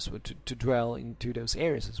there, so to dwell into those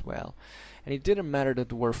areas as well. And it didn't matter that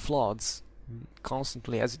there were floods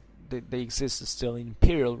constantly, as they existed still in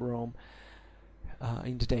Imperial Rome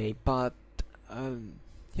in the day, but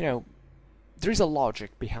there is a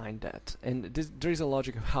logic behind that, and there is a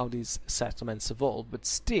logic of how these settlements evolved. But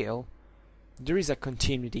still, there is a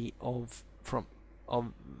continuity from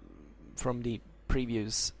the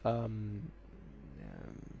previous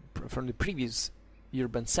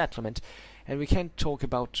urban settlement, and we can't talk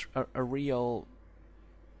about a real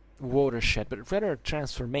watershed, but rather a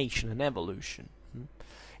transformation and evolution.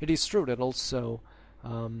 It is true that also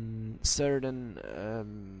certain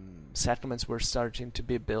settlements were starting to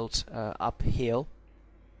be built uphill,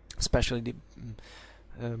 especially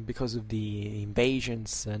because of the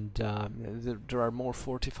invasions, and there are more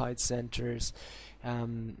fortified centers.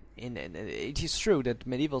 And it is true that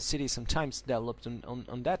medieval cities sometimes developed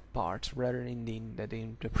on that part rather than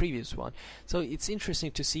in the previous one. So it's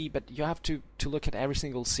interesting to see, but you have to look at every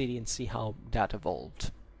single city and see how that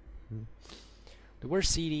evolved. There were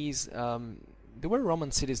cities, there were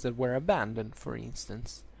Roman cities that were abandoned, for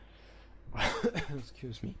instance.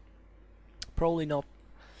 Excuse me. Probably not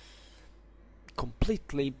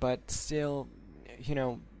completely, but still, you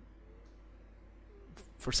know,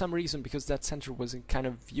 for some reason, because that center wasn't kind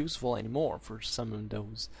of useful anymore for some of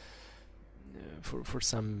those, for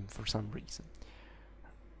some reason.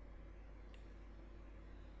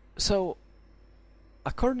 So,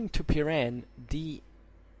 according to Pirenne, the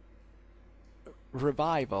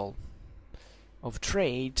revival of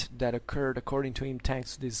trade that occurred, according to him,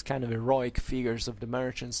 thanks to these kind of heroic figures of the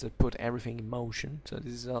merchants that put everything in motion. So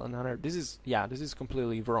this is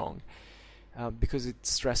completely wrong, because it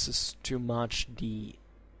stresses too much the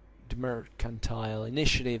mercantile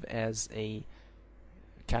initiative as a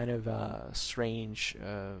kind of strange,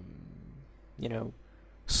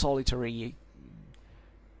 solitary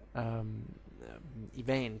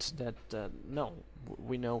event that no,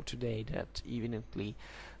 we know today that evidently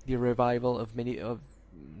the revival of many of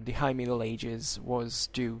the High Middle Ages was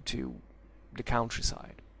due to the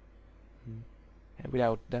countryside, and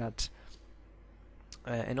without that,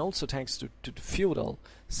 and also thanks to the feudal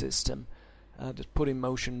system that put in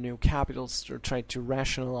motion new capitals to try to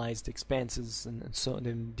rationalize the expenses and so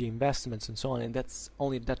on, the investments and so on. And that's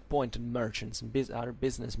only at that point that merchants and other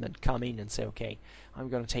businessmen come in and say, okay, I'm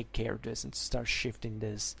going to take care of this and start shifting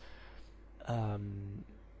this.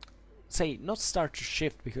 Not start to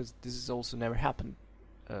shift, because this has also never happened.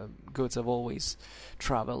 Goods have always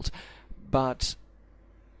traveled, but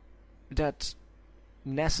that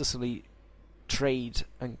necessarily trade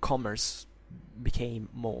and commerce became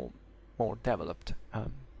more developed.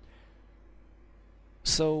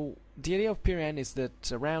 So the idea of Pirenne is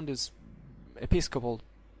that around this episcopal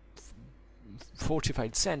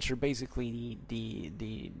fortified center, basically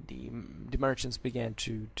the merchants began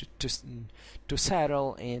to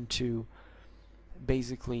settle and to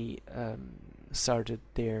basically started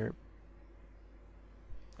their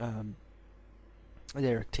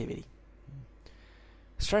activity.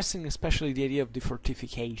 Stressing especially the idea of the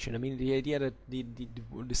fortification. I mean, the idea that the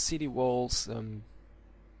city walls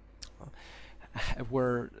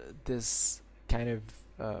were this kind of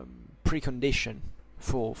precondition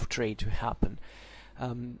for trade to happen.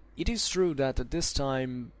 It is true that at this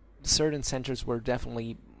time certain centers were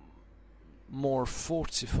definitely more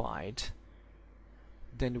fortified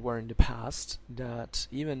than they were in the past, that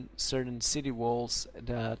even certain city walls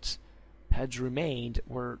that had remained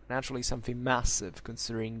were naturally something massive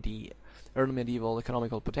considering the early medieval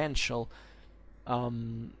economical potential,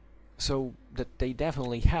 so that they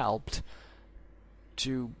definitely helped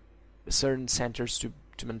to certain centers to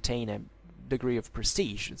maintain a degree of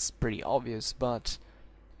prestige. It's pretty obvious, but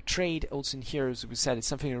trade also in here, as we said, it's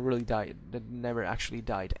something that never actually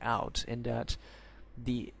died out, and that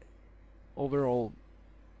the overall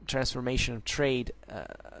transformation of trade,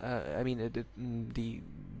 the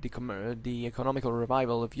economical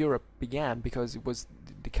revival of Europe began because it was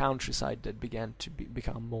the countryside that began to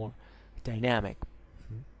become more dynamic,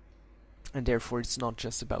 and therefore it's not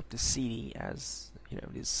just about the city as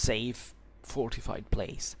this safe, fortified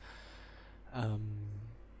place,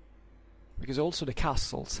 because also the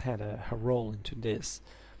castles had a role into this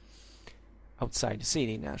outside the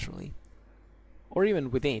city, naturally, or even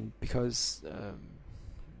within, because.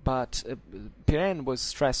 But Pirenne was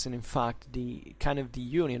stressing, in fact, the kind of the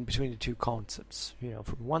union between the two concepts.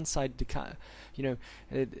 From one side,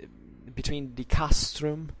 between the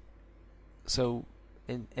castrum, so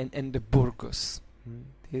and the burgus.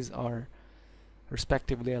 These are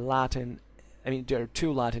respectively a Latin. I mean, there are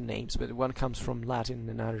two Latin names, but one comes from Latin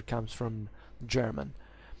and another comes from German,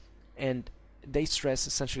 and they stress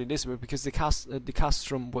essentially this way because the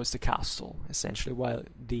castrum was the castle essentially, while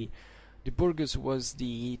the burgus was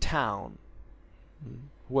the town,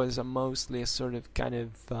 was mostly a sort of kind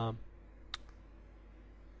of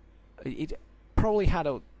it probably had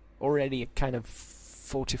already a kind of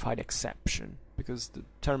fortified exception, because the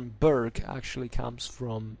term burg actually comes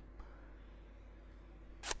from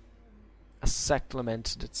a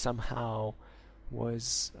settlement that somehow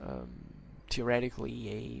was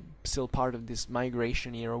theoretically still part of this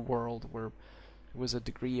migration era world, where there was a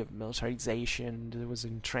degree of militarization, there was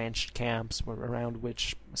entrenched camps around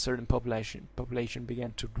which a certain population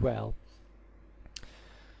began to dwell,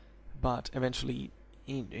 but eventually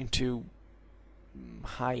into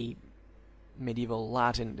high medieval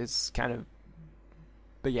Latin, this kind of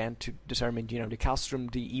began to determine, the castrum,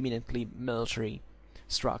 the eminently military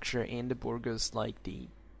structure, and the burgos, like the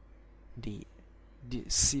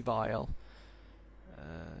civil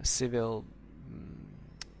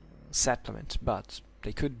settlement. But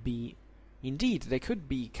they could be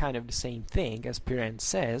kind of the same thing, as Pirenne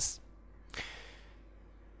says,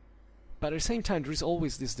 but at the same time there is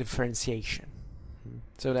always this differentiation.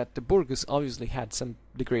 So that the burgos obviously had some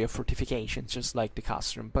degree of fortification, just like the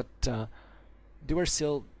castrum, but they were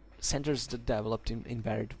still centers that developed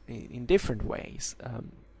in different ways,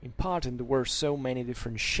 in part, and there were so many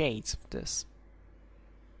different shades of this.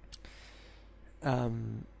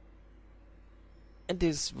 And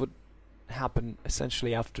this would happen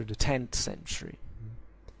essentially after the 10th century.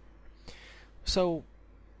 So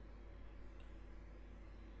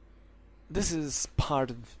this is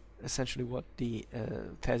part of essentially what the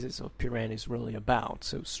thesis of Pirenne is really about.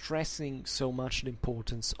 So stressing so much the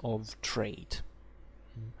importance of trade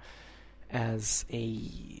as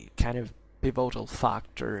a kind of pivotal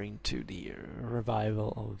factor into the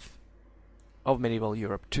revival of medieval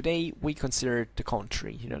Europe. Today we consider it the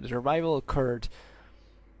contrary. The revival occurred,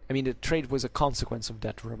 the trade was a consequence of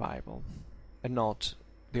that revival and not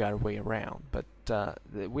the other way around. But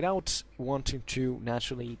without wanting to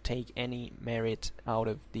naturally take any merit out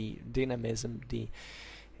of the dynamism, the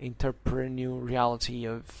entrepreneuriality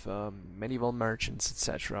of medieval merchants,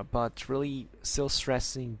 etc., but really still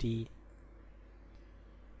stressing the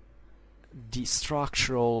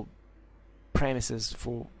structural premises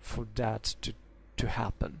for that to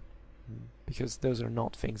happen, because those are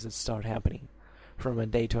not things that start happening from a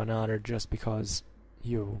day to another just because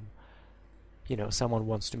someone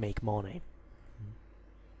wants to make money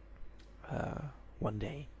one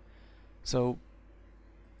day. So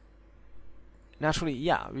naturally,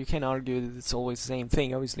 you can argue that it's always the same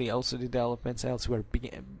thing. Obviously, also developments elsewhere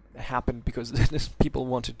happened because people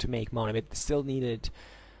wanted to make money, but they still needed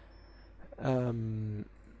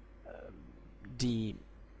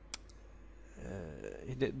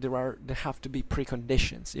there have to be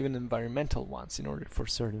preconditions, even environmental ones, in order for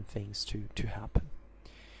certain things to happen.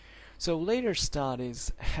 So later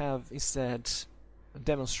studies have instead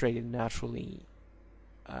demonstrated naturally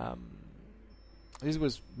this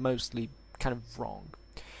was mostly kind of wrong.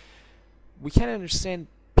 We can understand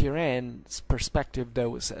Pirenne's perspective,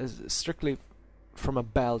 though, as strictly from a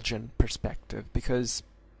Belgian perspective, because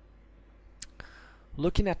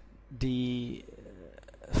looking at the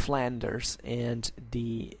Flanders and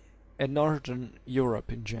Northern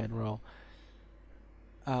Europe in general,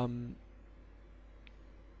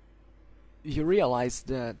 you realize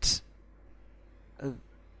that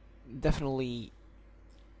definitely,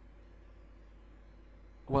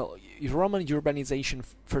 Roman urbanization,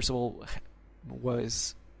 first of all,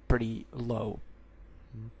 was pretty low.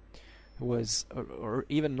 It was, or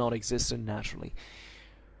even not existent naturally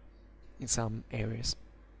in some areas.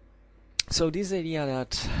 So this idea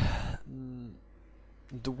that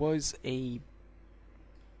there was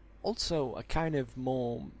also a kind of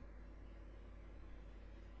more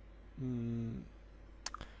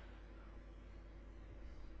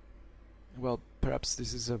perhaps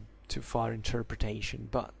this is a too far interpretation,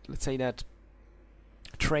 but let's say that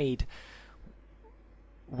trade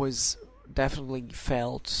was definitely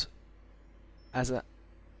felt as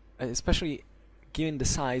especially given the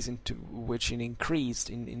size into which it increased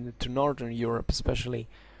into Northern Europe, especially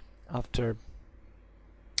after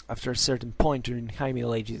a certain point during High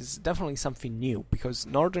Middle Ages, is definitely something new, because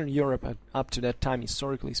Northern Europe up to that time,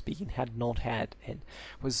 historically speaking, had not had, and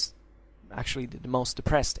was actually the most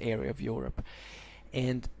depressed area of Europe.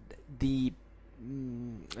 And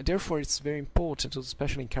therefore it's very important,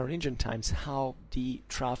 especially in Carolingian times, how the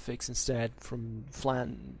traffics instead from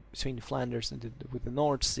between Flanders and with the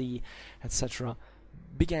North Sea, etc.,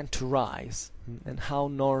 began to rise, and how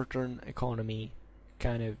northern economy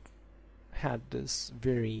kind of had this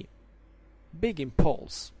very big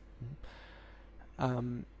impulse.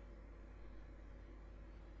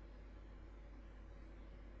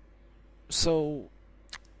 So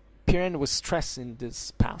Pirenne was stressing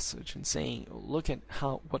this passage and saying, look at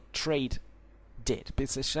what trade did.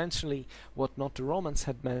 It's essentially what not the Romans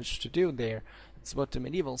had managed to do there. It's what the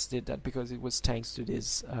medievals did, that because it was thanks to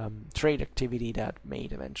this trade activity that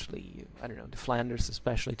made eventually, the Flanders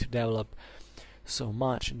especially, to develop so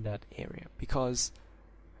much in that area. Because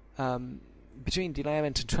between the 11th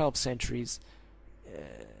and 12th centuries,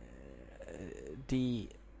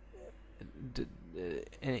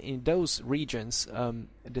 in those regions,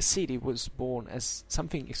 the city was born as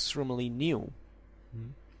something extremely new,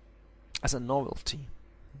 as a novelty.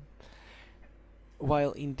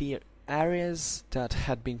 While in the areas that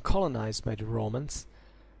had been colonized by the Romans,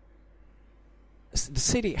 the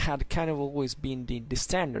city had kind of always been the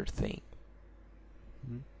standard thing.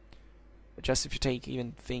 Just if you take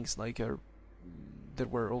even things like that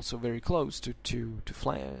were also very close to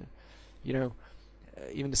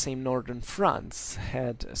even the same northern France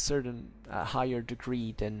had a certain higher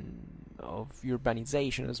degree of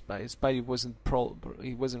urbanization, but it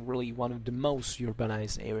wasn't really one of the most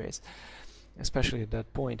urbanized areas, especially at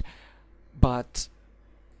that point. But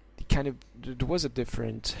there was a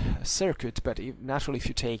different circuit. But naturally, if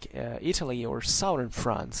you take Italy or southern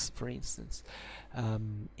France, for instance,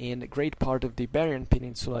 in a great part of the Iberian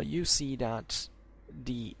Peninsula, you see that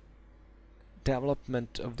the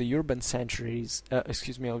development of the urban centers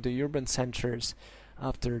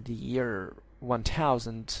after the year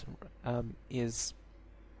 1000 is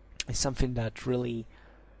something that really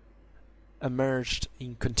emerged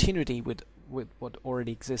in continuity with what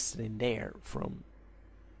already existed in there from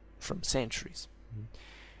centuries.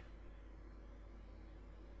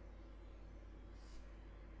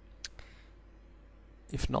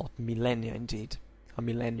 If not millennia, indeed, a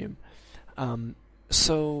millennium.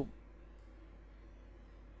 So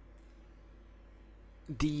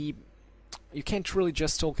you can't really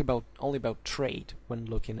just talk only about trade when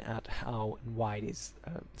looking at how and why these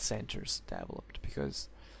centers developed, because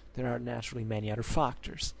there are naturally many other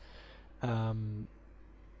factors. There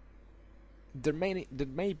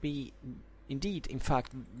may be, indeed, in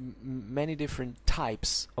fact, many different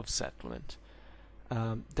types of settlement.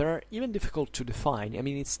 They are even difficult to define. I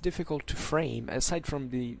mean, it's difficult to frame, aside from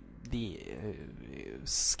the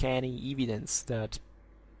scanny evidence that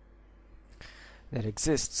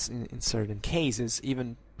exists in certain cases.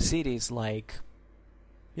 Even cities like,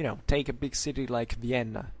 take a big city like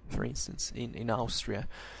Vienna, for instance, in Austria.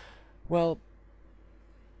 Well,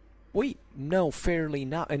 we know fairly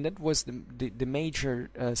now, and that was the major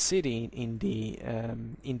city in the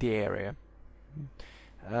area,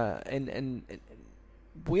 and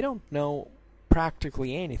we don't know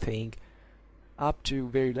practically anything up to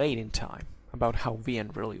very late in time about how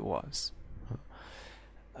Vienna really was.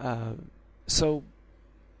 So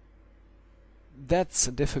that's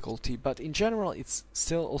a difficulty, but in general it's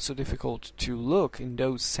still also difficult to look in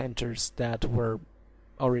those centers that were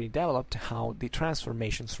already developed, how the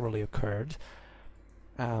transformations really occurred,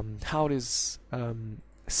 how this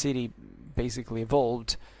city basically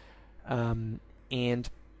evolved, and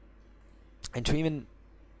to even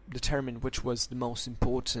determine which was the most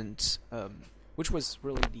important, which was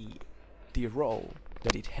really the role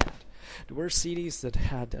that it had. There were cities that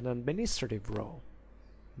had an administrative role.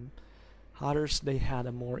 Others, they had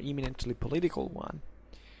a more eminently political one.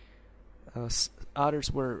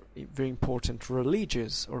 Others were very important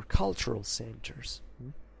religious or cultural centers.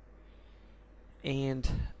 And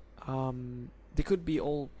they could be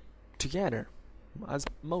all together, as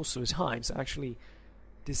most of the times. Actually,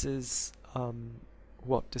 this is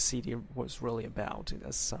what the city was really about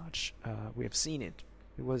as such. We have seen it.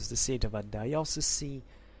 It was the seat of a diocese.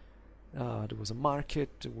 There was a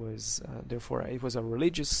market. Therefore, it was a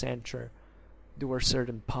religious center. There were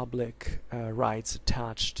certain public rights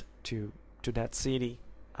attached to that city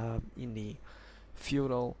in the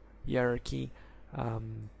feudal hierarchy.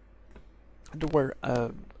 There were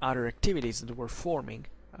other activities that were forming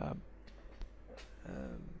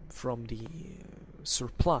from the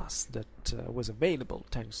surplus that was available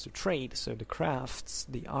thanks to trade. So the crafts,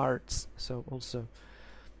 the arts, so also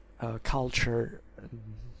culture,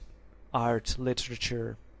 art,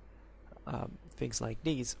 literature, things like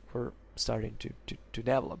these were starting to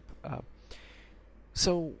develop.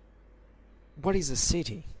 So what is a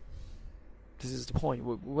city? This is the point.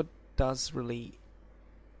 What does really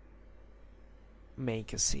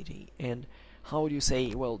make a city? And how would you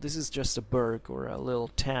say, well, this is just a burg or a little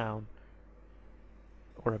town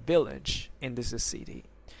or a village, and this is a city?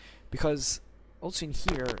 Because also in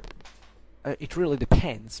here, it really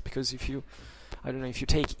depends. Because if you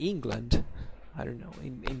take England,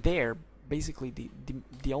 in there, basically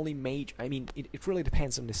the only major, it really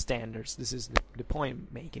depends on the standards. This is the point I'm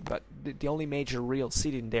making. But the only major real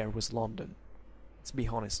city in there was London. Let's be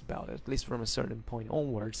honest about it, at least from a certain point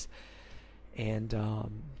onwards. And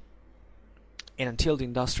until the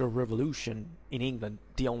Industrial Revolution in England,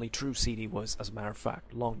 the only true city was, as a matter of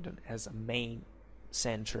fact, London as a main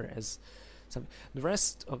center. The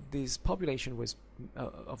rest of this population was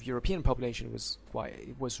of European population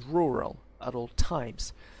was rural at all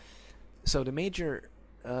times. So the major,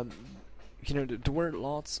 there were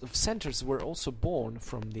lots of centers were also born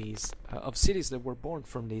from these of cities that were born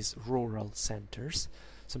from these rural centers.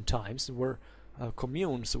 Sometimes there were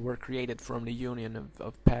communes were created from the union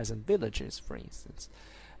of peasant villages, for instance.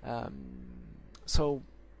 So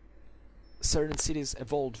certain cities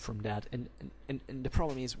evolved from that, and the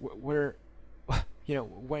problem is where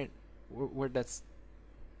where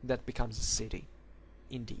that becomes a city,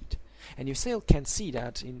 indeed. And you still can see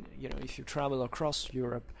that in if you travel across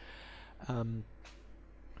Europe.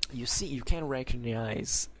 You can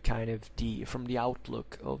recognize kind of from the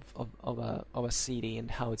outlook of a city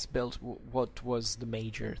and how it's built, what was the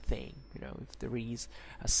major thing. If there is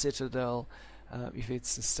a citadel, if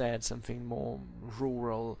it's instead something more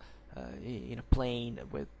rural, in a plain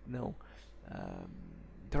with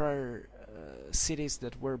there are cities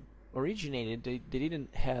that were originated. They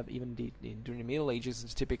didn't have even during the Middle Ages the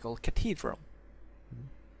typical cathedral.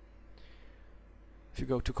 If you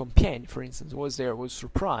go to Compiègne, for instance, was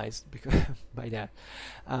surprised by that,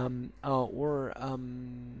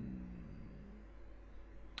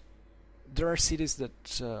 there are cities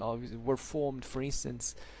that were formed, for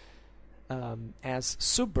instance, as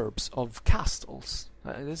suburbs of castles.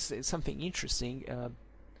 This is something interesting.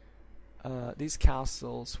 These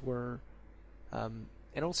castles were, and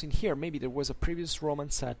also in here, maybe there was a previous Roman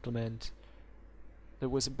settlement that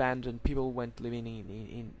was abandoned. People went living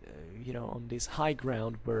in on this high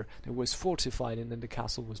ground where it was fortified, and then the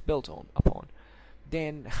castle was built upon.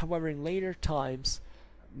 Then, however, in later times,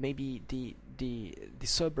 maybe the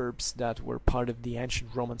suburbs that were part of the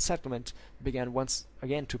ancient Roman settlement began once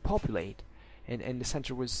again to populate, and the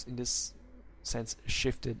center was in this sense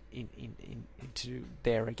shifted into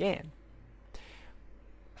there again.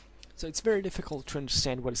 So it's very difficult to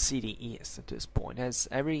understand what a city is at this point, as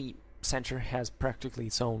every center has practically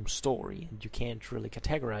its own story, and you can't really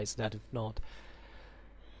categorize that if not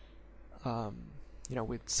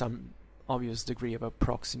with some obvious degree of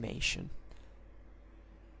approximation.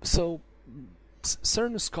 So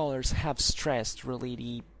certain scholars have stressed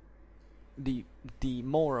really the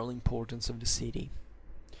moral importance of the city.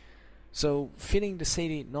 So feeling the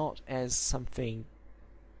city not as something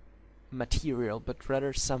material, but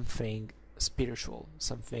rather something spiritual,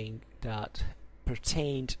 something that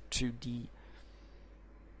pertained to the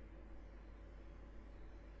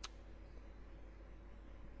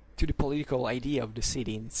political idea of the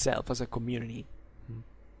city in itself as a community.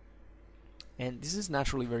 And this is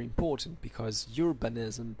naturally very important because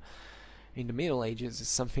urbanism in the Middle Ages is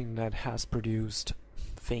something that has produced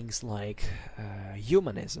things like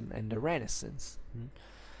humanism and the Renaissance.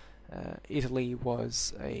 Italy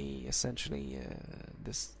was essentially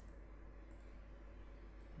this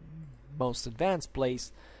most advanced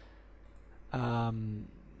place in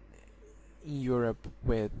Europe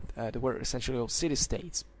with there were essentially all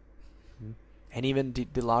city-states, and even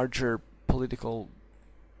the larger political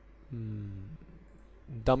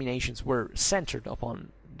dominations were centered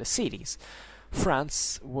upon the cities.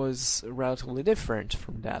 France was relatively different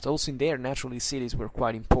from that. Also in there, naturally, cities were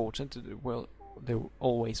quite important. Well, they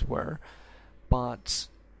always were, but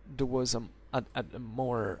there was a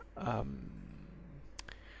more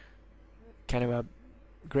kind of a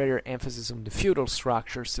greater emphasis on the feudal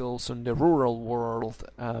structure, still also in the rural world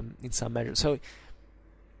in some measure. So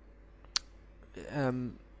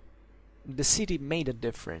the city made a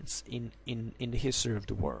difference in the history of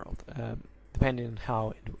the world, depending on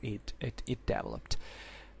how it developed.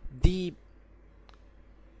 The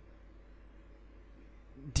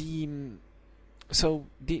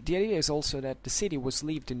idea is also that the city was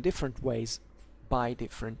lived in different ways by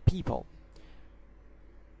different people.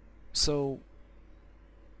 So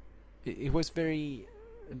it was very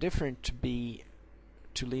different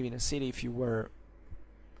to live in a city if you were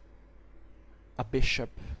a bishop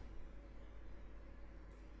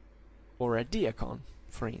or a diacon,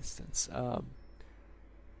 for instance.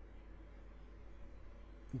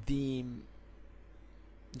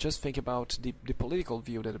 Just think about the political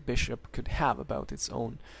view that a bishop could have about its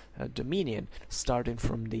own dominion, starting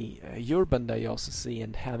from the urban diocese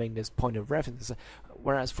and having this point of reference.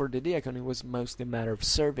 Whereas for the diacon, it was mostly a matter of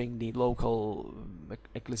serving the local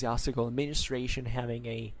ecclesiastical administration, having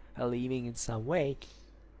a living in some way.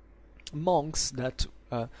 Monks that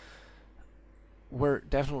were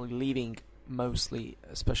definitely living mostly,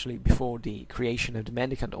 especially before the creation of the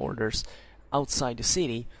mendicant orders, outside the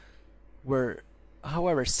city, were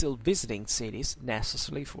however still visiting cities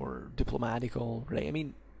necessarily for diplomatical. I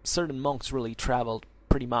mean, certain monks really traveled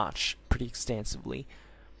pretty extensively.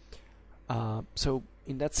 So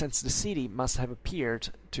in that sense, the city must have appeared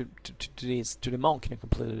to the monk in a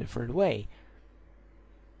completely different way.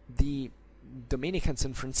 The Dominicans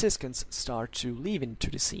and Franciscans start to live into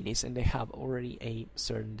the cities, and they have already a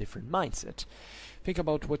certain different mindset. Think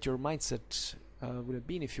about what your mindset would have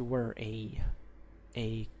been if you were a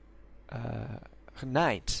a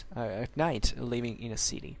knight living in a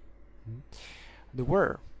city. There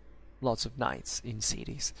were lots of knights in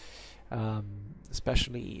cities,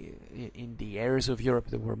 especially in the areas of Europe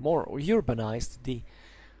that were more urbanized. The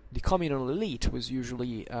communal elite was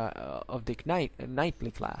usually of the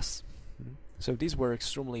knightly class. So these were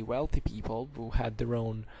extremely wealthy people who had their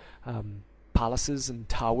own palaces and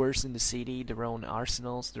towers in the city, their own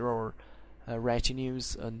arsenals, their own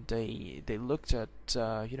retinues, and they looked at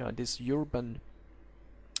this urban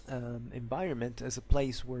environment as a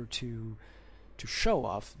place where to show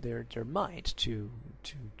off their might, to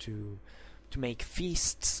make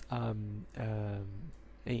feasts in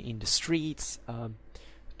the streets,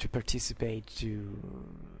 to participate to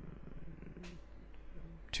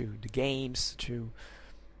the games, to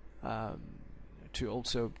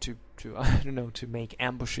also to I don't know, to make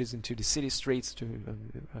ambushes into the city streets, to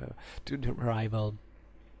the rival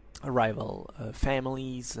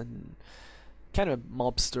families, and kind of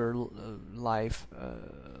mobster life,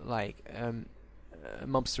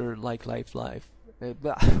 mobster like life.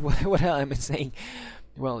 What am I saying?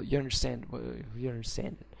 Well, you understand. You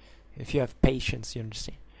understand it. If you have patience, you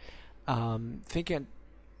understand. Thinking,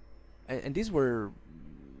 and these were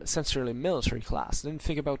essentially military class. Then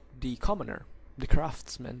think about the commoner, the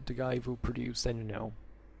craftsman, the guy who produced, I don't know,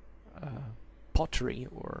 pottery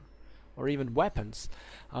or even weapons,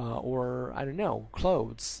 or I don't know,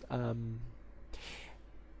 clothes.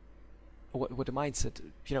 What the mindset,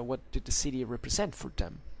 what did the city represent for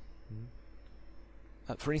them?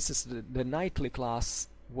 For instance, the knightly class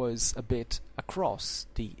was a bit across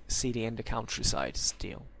the city and the countryside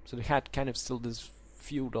still. So they had kind of still this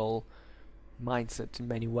feudal mindset in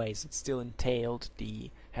many ways. It still entailed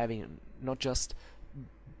the having not just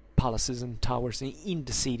palaces and towers in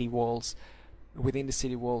the city walls, within the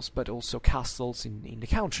city walls, but also castles in the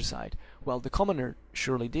countryside. Well, the commoner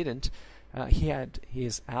surely didn't. He had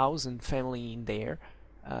his house and family in there.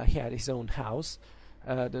 He had his own house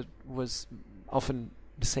that was often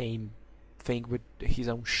the same thing with his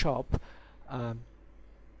own shop.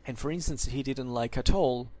 And for instance, he didn't like at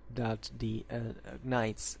all that the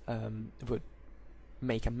knights would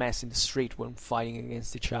make a mess in the street when fighting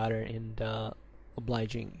against each other, and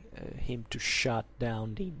obliging him to shut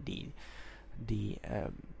down the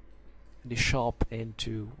shop, and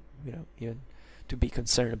to even to be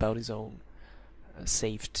concerned about his own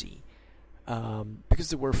safety. Because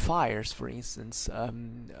there were fires, for instance, a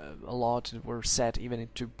lot were set even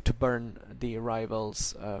to burn the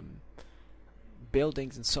rivals'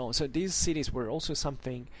 buildings and so on. So these cities were also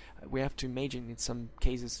something we have to imagine in some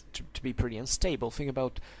cases to be pretty unstable. Think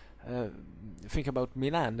about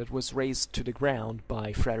Milan, that was razed to the ground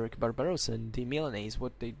by Frederick Barbarossa, and the Milanese.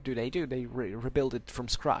 What they do? They rebuild it from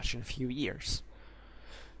scratch in a few years.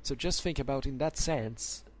 So just think about, in that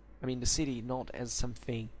sense, I mean, the city not as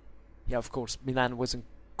something. Yeah, of course, Milan wasn't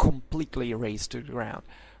completely razed to the ground,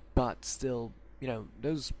 but still,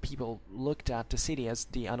 those people looked at the city as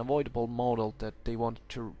the unavoidable model that they wanted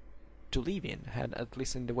to live in, had, at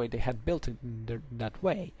least in the way they had built it in that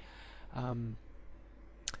way.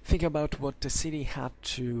 Think about what the city had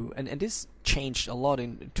to, and this changed a lot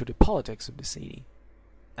into the politics of the city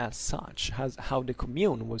as such, how the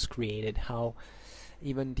commune was created, how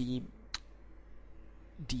even the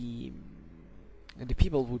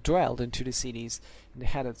people who dwelled into the cities, they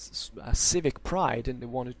had a civic pride, and they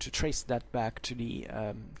wanted to trace that back to the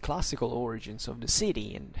classical origins of the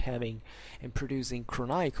city, and producing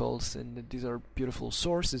chronicles, and these are beautiful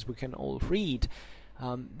sources we can all read.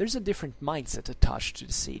 There's a different mindset attached to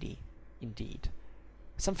the city, indeed.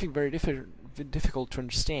 Something very difficult to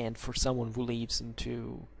understand for someone who lives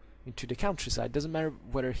into the countryside. Doesn't matter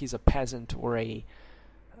whether he's a peasant or a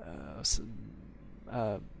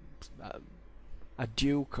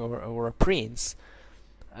duke or a prince.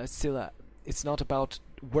 Still, it's not about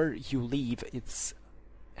where you live; it's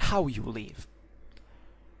how you live.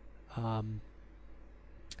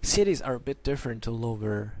 Cities are a bit different all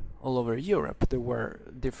over Europe. There were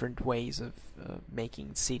different ways of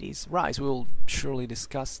making cities rise. We will surely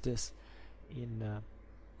discuss this on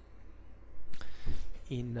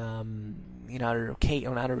other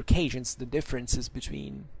occasions. The differences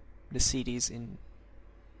between the cities in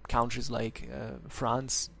countries like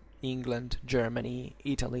France, England, Germany,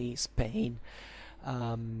 Italy, Spain,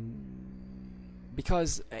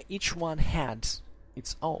 because each one had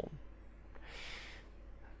its own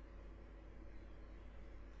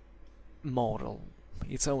model,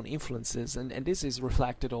 its own influences, and this is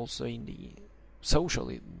reflected also in the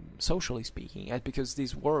socially speaking, because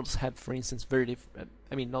these worlds had, for instance,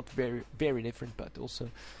 not very different, but also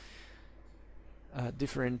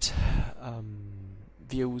different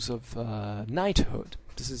views of knighthood.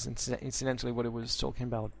 This is incidentally what I was talking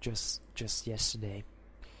about just yesterday.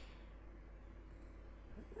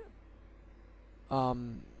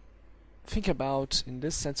 Think about, in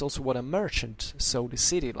this sense, also what a merchant saw the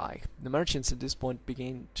city like. The merchants at this point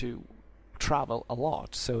began to travel a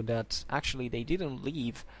lot, so that actually they didn't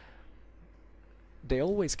leave. They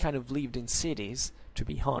always kind of lived in cities, to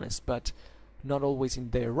be honest, but not always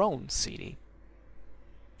in their own city.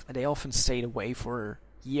 They often stayed away for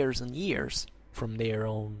years and years from their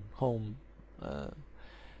own home,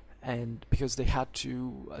 and because they had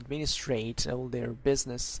to administrate all their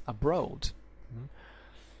business abroad.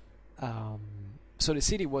 So the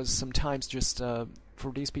city was sometimes just,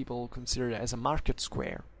 for these people, considered as a market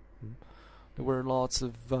square. There were lots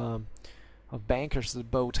of bankers that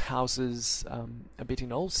bought houses a bit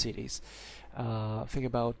in all cities. Think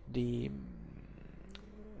about the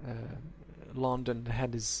London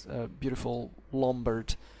had this beautiful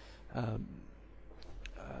Lombard,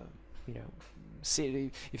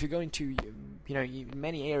 city. If you go into,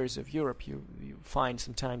 many areas of Europe, you find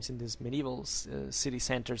sometimes in these medieval city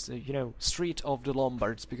centers, street of the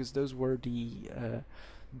Lombards, because those were the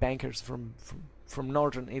bankers from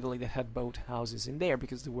northern Italy that had bought houses in there,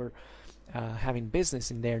 because they were having business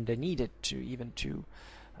in there, and they needed to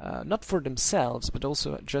not for themselves, but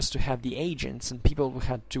also just to have the agents and people who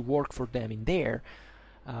had to work for them in there.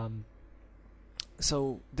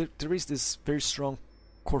 So there is this very strong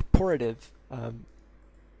corporative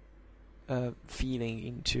feeling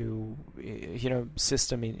into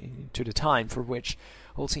system into the time, for which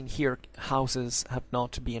also in here houses have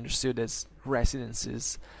not to be understood as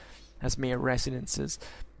residences, as mere residences,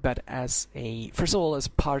 but as first of all as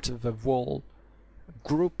part of a whole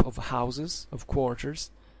group of houses, of quarters,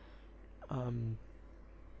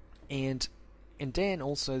 and then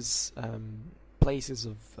also as places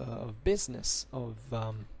of business, of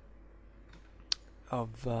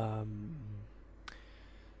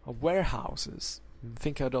warehouses.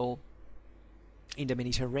 Think at all in the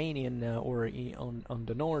Mediterranean or on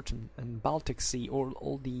the North and Baltic Sea, or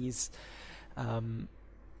all these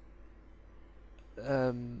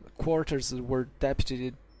quarters that were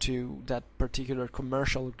deputed to that particular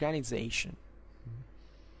commercial organization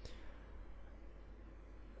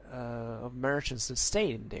of merchants that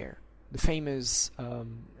stayed in there. The famous,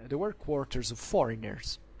 there were quarters of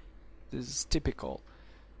foreigners. This is typical.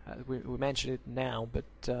 We mentioned it now, but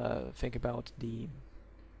think about the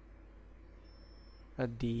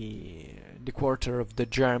quarter of the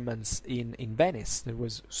Germans in Venice. That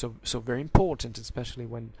was so very important, especially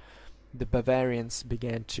when the Bavarians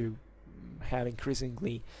began to have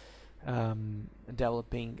increasingly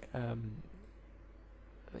developing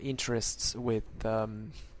interests with the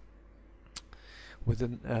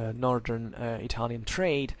northern Italian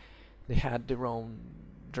trade. They had their own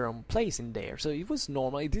place in there, so it was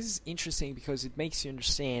normal. This is interesting because it makes you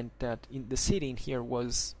understand that in the city in here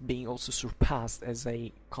was being also surpassed as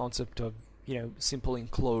a concept of simple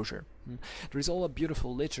enclosure. There is all a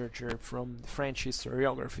beautiful literature from French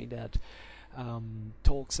historiography that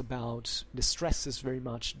talks about, stresses very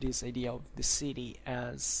much this idea of the city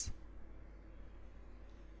as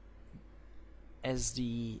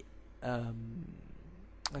the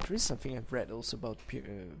there is something I've read also about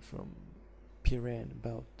from Pirenne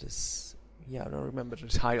about this. I don't remember the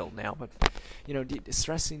title now, but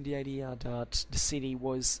stressing the idea that the city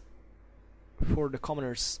was, for the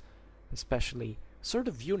commoners especially, sort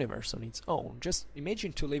of universe on its own. Just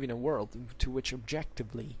imagine to live in a world to which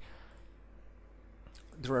objectively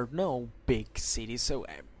there are no big cities. So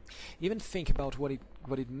even think about what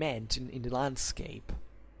it meant in the landscape,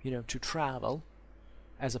 to travel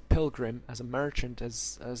as a pilgrim, as a merchant,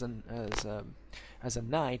 as a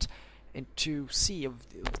knight, and to see of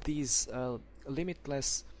these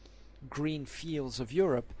limitless green fields of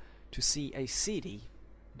Europe, to see a city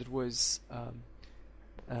that was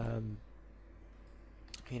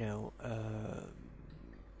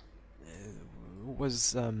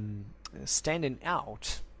standing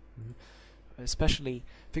out. Especially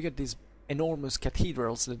figure these enormous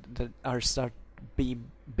cathedrals that are start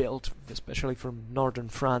being built, especially from northern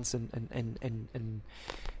France and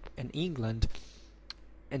England,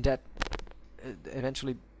 and that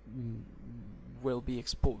eventually will be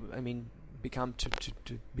become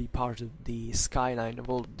to be part of the skyline of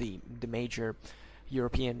all the major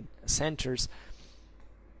European centers,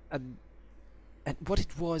 and what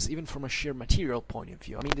it was, even from a sheer material point of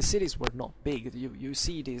view. The cities were not big. You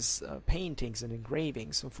see these paintings and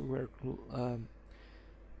engravings. If we were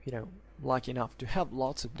lucky enough to have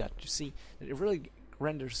lots of that, to see that it really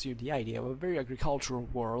renders you the idea of a very agricultural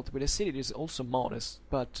world with a city that is also modest,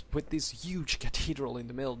 but with this huge cathedral in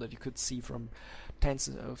the middle that you could see from tens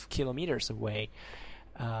of kilometers away.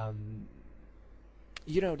 That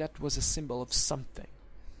was a symbol of something.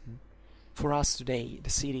 For us today, the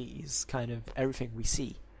city is kind of everything we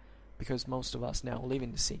see, because most of us now live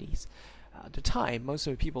in the cities. At the time, most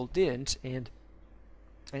of the people didn't, and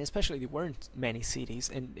especially there weren't many cities,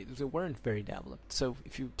 and they weren't very developed. So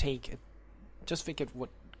if you just think of what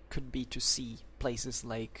could be to see places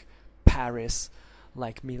like Paris,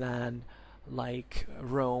 like Milan, like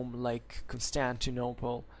Rome, like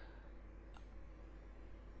Constantinople.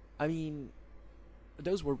 I mean,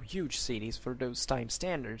 those were huge cities for those time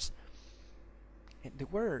standards. And they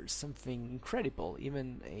were something incredible,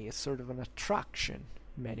 even a sort of an attraction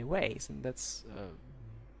in many ways, and that's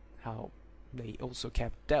how they also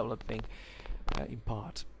kept developing in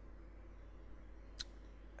part.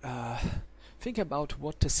 Think about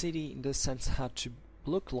what the city in this sense had to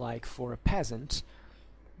look like for a peasant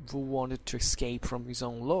who wanted to escape from his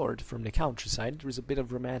own lord from the countryside. There is a bit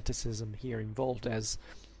of romanticism here involved, as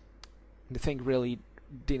the thing really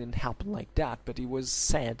didn't happen like that, but it was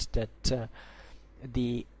said that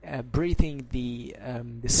breathing the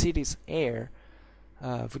city's air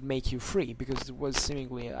would make you free, because it was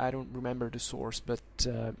seemingly, I don't remember the source, but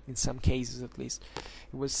in some cases at least,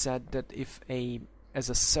 it was said that if as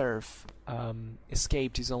a serf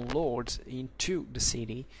escaped his own lord into the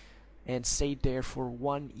city and stayed there for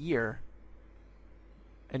 1 year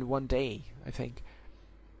and 1 day, I think,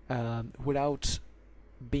 without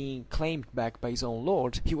being claimed back by his own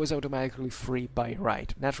lord, he was automatically free by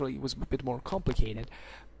right. Naturally, it was a bit more complicated,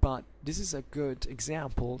 but this is a good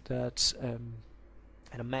example that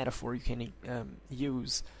and a metaphor you can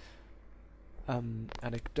use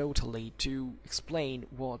anecdotally to explain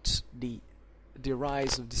what the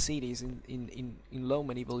rise of the cities in low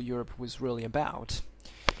medieval Europe was really about.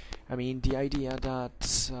 I mean, the idea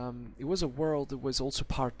that it was a world that was also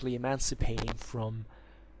partly emancipating from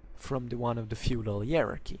the one of the feudal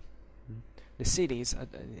hierarchy. The cities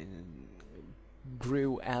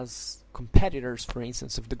grew as competitors, for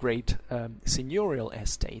instance, of the great seigneurial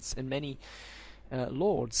estates, and many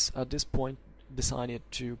lords at this point decided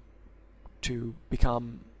to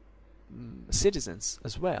become citizens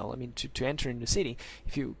as well. I mean, to enter in the city.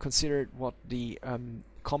 If you consider what the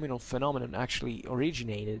communal phenomenon actually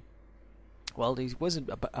originated, well, it wasn't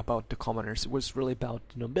about the commoners. It was really about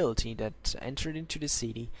the nobility that entered into the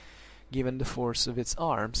city, given the force of its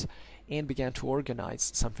arms, and began to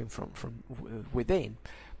organize something from within.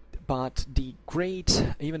 But the great,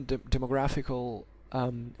 even the demographical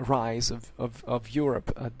rise of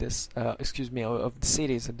Europe at this, of the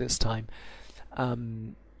cities at this time,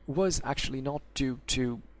 was actually not due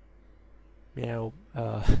to,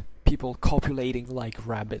 people copulating like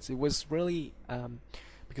rabbits. It was really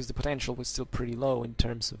because the potential was still pretty low in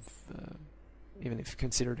terms of, even if you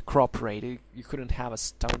consider the crop rate, you couldn't have a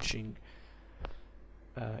astonishing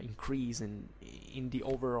increase in the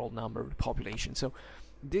overall number of the population. So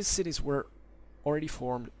these cities were already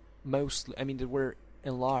formed mostly, I mean, they were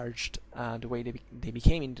enlarged the way they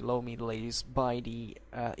became in the low Middle Ages by the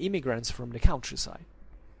immigrants from the countryside.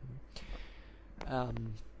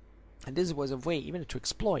 And this was a way even to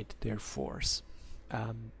exploit their force.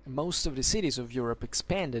 Most of the cities of Europe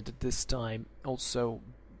expanded at this time also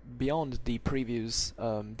beyond the previous,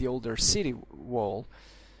 the older city wall,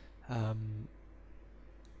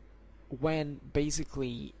 when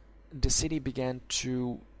basically the city began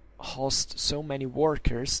to host so many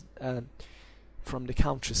workers from the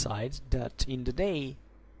countryside that in the day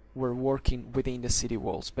were working within the city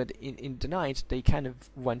walls, but in the night they kind of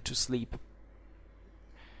went to sleep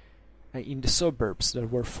in the suburbs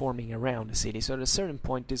that were forming around the city. So at a certain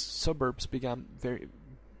point these suburbs began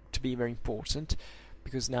to be very important,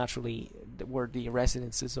 because naturally they were the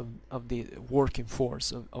residences of the working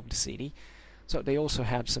force of the city. So they also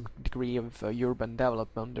had some degree of urban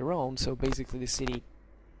development on their own. So basically the city,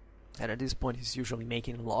 and at this point is usually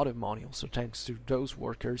making a lot of money also thanks to those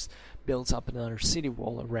workers, builds up another city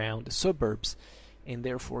wall around the suburbs, and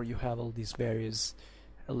therefore you have all these various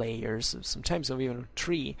layers, sometimes of even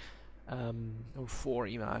 3 or 4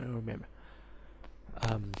 even, I don't remember,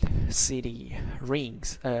 city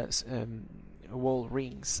rings, wall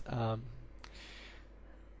rings,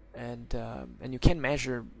 and you can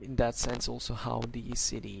measure in that sense also how these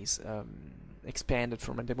cities expanded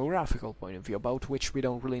from a demographical point of view, about which we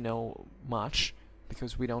don't really know much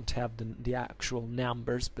because we don't have the actual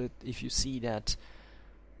numbers. But if you see that,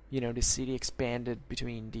 the city expanded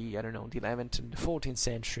between the 11th and the 14th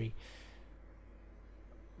century,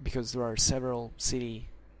 because there are several city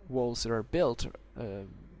walls that are built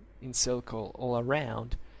in silk all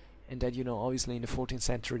around, and that, you know, obviously in the 14th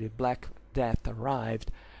century the Black Death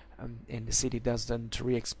arrived, and the city doesn't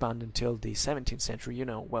re-expand until the 17th century, you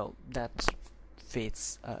know, well, that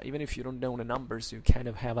fits. Even if you don't know the numbers, you kind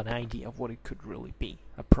of have an idea of what it could really be,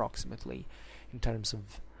 approximately, in terms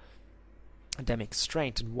of endemic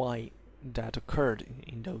strength and why that occurred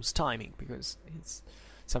in those timing, because it's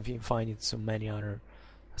something you find in so many other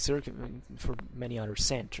for many other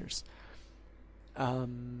centers.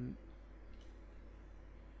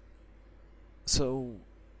 So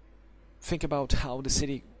think about how the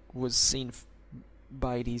city was seen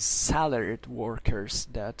by these salaried workers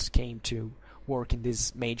that came to work in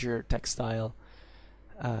these major textile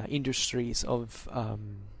industries of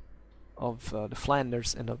the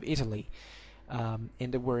Flanders and of Italy, and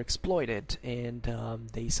they were exploited, and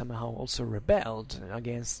they somehow also rebelled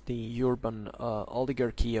against the urban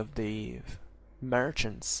oligarchy of the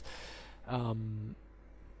merchants. I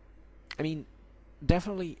mean,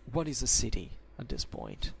 definitely, what is a city at this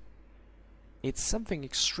point? It's something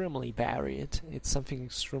extremely varied. It's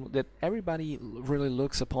something that everybody really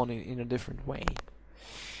looks upon in a different way.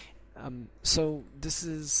 So this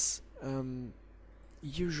is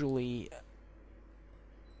usually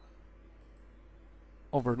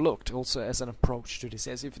overlooked also as an approach to this,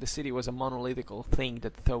 as if the city was a monolithical thing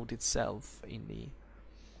that thought itself in the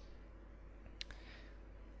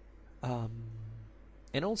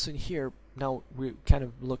and also in here, now we kind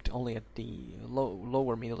of looked only at the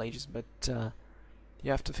lower Middle Ages, but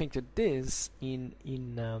you have to think that this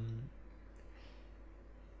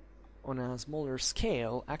on a smaller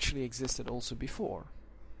scale actually existed also before.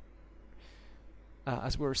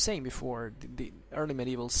 As we were saying before, the early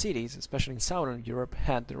medieval cities, especially in southern Europe,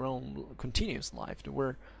 had their own continuous life. There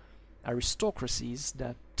were aristocracies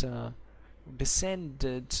that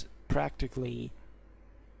descended practically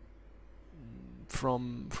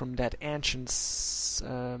from that ancient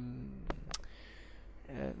urban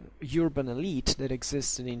elite that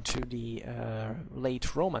existed into the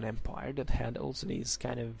late Roman Empire, that had also these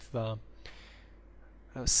kind of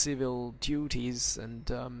civil duties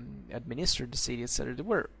and administered the city, etc. There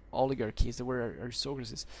were oligarchies, there were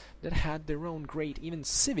aristocracies that had their own great, even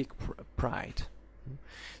civic pride.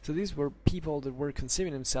 So these were people that were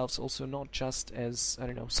conceiving themselves also not just as, I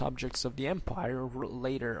don't know, subjects of the empire, or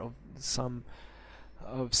later of some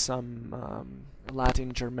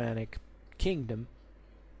Latin Germanic kingdom,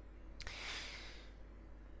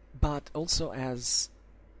 but also as,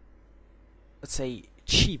 let's say,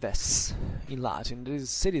 cives in Latin. These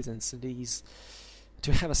citizens, these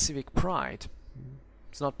to have a civic pride.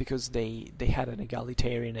 It's not because they had an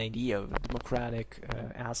egalitarian idea of a democratic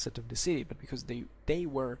asset of the city, but because they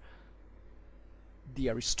were the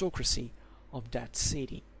aristocracy of that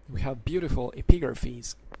city. We have beautiful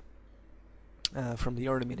epigraphies from the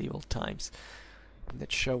early medieval times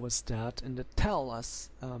that show us that, and that tell us,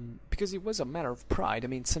 because it was a matter of pride. I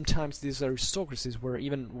mean, sometimes these aristocracies were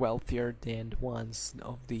even wealthier than the ones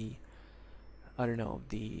of the, I don't know,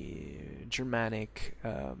 the Germanic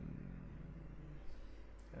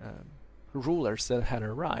rulers that had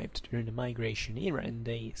arrived during the migration era, and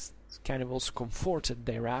they kind of also comforted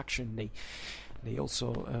their action. They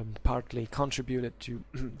also partly contributed to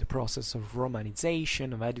the process of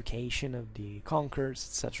Romanization, of education of the conquerors,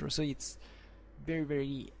 etc. So it's very,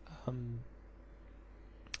 very,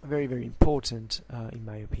 very, very important, in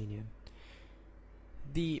my opinion.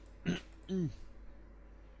 The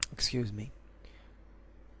excuse me.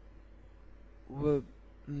 Well,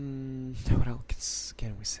 what else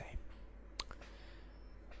can we say?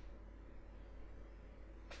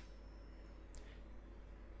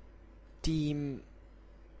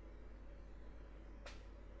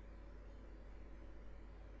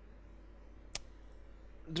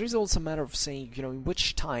 There is also a matter of saying, you know, in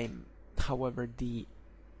which time, however, the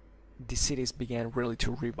cities began really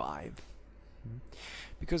to revive.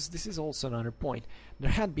 Because this is also another point.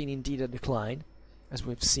 There had been indeed a decline, as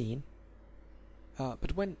we've seen,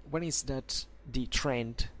 but when is that the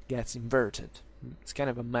trend gets inverted? It's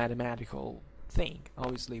kind of a mathematical thing.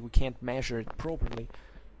 Obviously, we can't measure it properly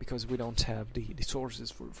because we don't have the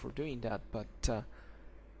sources for doing that, but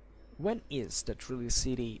when is that really the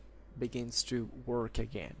city begins to work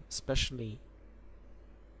again? Especially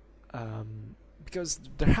because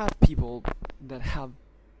there have people that have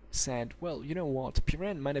said, well, you know what,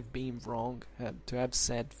 Pirenne might have been wrong to have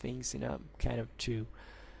said things in a kind of too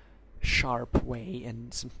sharp way,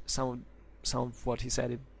 and some of what he said,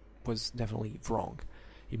 it was definitely wrong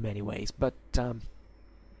in many ways, but there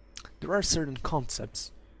are certain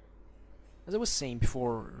concepts, as I was saying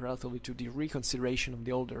before, relatively to the reconsideration of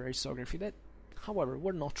the older aristography, that however,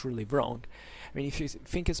 were not really wrong. I mean, if you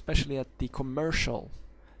think especially at the commercial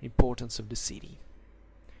importance of the city,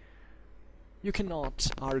 you cannot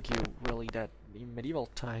argue really that in medieval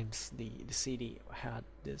times the city had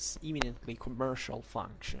this eminently commercial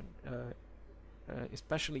function,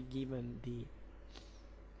 especially given the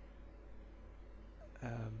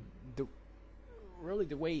really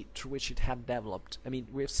the way through which it had developed. I mean,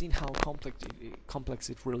 we've seen how complex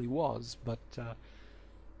it really was, but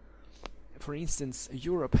for instance,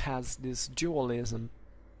 Europe has this dualism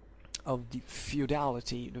of the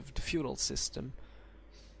feudality, of the feudal system,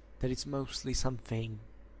 that it's mostly something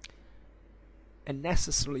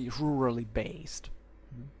unnecessarily rurally based,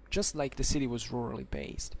 just like the city was rurally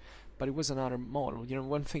based, but it was another model. You know,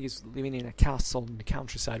 one thing is living in a castle in the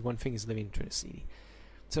countryside, one thing is living in a city.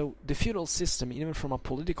 So the feudal system, even from a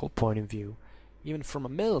political point of view, even from a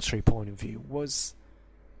military point of view, was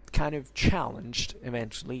kind of challenged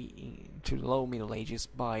eventually to the low Middle Ages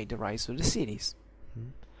by the rise of the cities.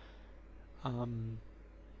 And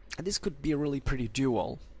this could be really pretty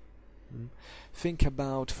dual. Think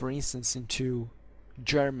about, for instance, into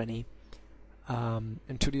Germany,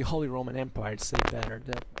 and to the Holy Roman Empire, to say better,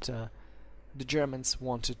 that the Germans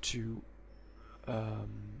wanted to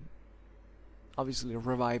obviously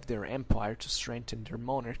revive their empire, to strengthen their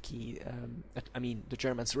monarchy. I mean, the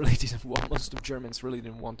Germans really didn't want, most of Germans really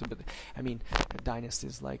didn't want to, but I mean,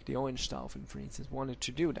 dynasties like the Hohenstaufen, for instance, wanted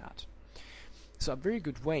to do that. So a very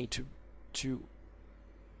good way to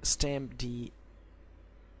stem the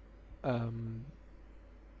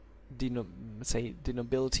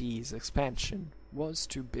nobility's expansion was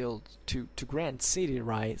to grant city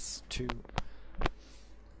rights to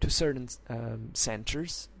certain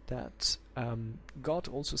centers that got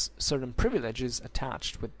also certain privileges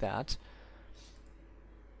attached with that.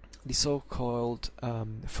 The so-called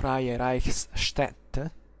Freie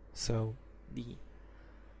Reichsstädte, so the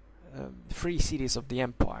free cities of the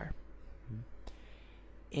empire.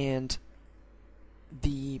 And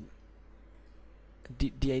the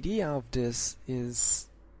idea of this is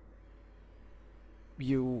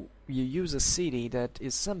you use a city that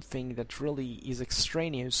is something that really is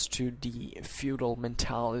extraneous to the feudal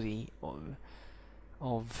mentality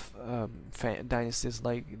of dynasties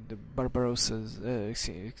like the Barbarossas. If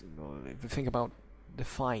you think about the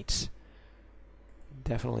fight,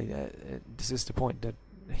 definitely this is the point that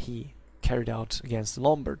he carried out against the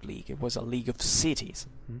Lombard League. It was a league of cities,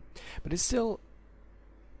 but it still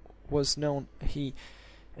was known.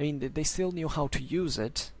 They still knew how to use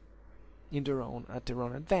it at their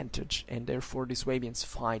own advantage, and therefore the Swabians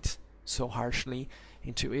fight so harshly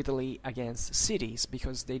into Italy against cities,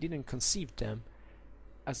 because they didn't conceive them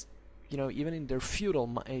as, even in their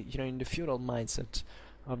feudal, in the feudal mindset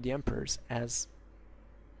of the emperors, as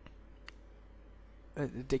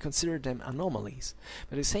they considered them anomalies.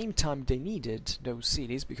 But at the same time, they needed those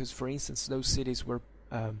cities because, for instance, those cities were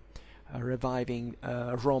reviving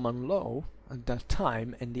Roman law at that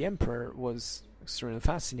time, and the emperor was extremely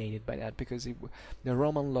fascinated by that, because the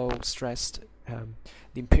Roman law stressed the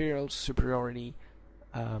imperial superiority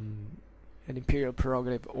and imperial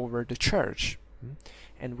prerogative over the church.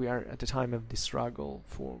 And we are at the time of the struggle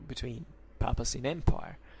between papacy and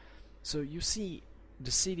empire. So you see the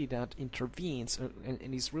city that intervenes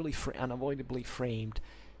and is really unavoidably framed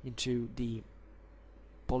into the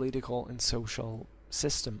political and social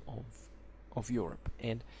system of Europe.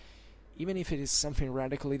 And even if it is something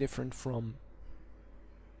radically different from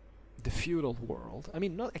the feudal world, I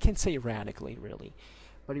can't say radically really,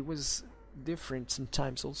 but it was different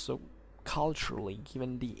sometimes also culturally,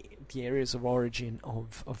 given the areas of origin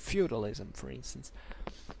of feudalism, for instance.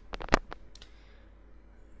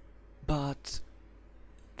 But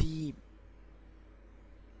the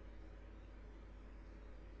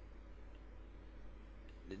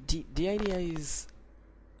idea is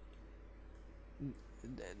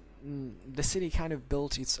the city kind of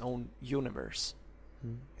built its own universe.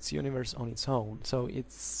 Its universe on its own. So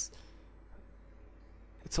it's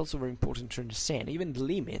also very important to understand even the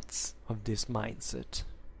limits of this mindset,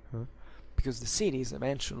 because the cities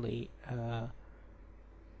eventually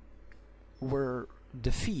were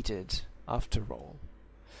defeated after all.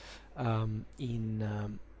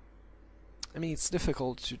 It's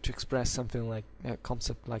difficult to express something like a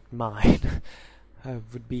concept like mine.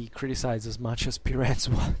 Would be criticized as much as Pirenne's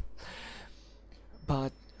was.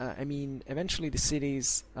 But eventually the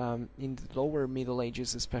cities in the lower Middle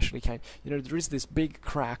Ages especially there is this big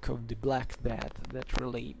crack of the Black Death that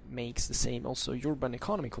really makes the same also urban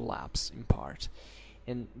economy collapse in part.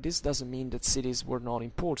 And this doesn't mean that cities were not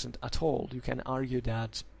important at all. You can argue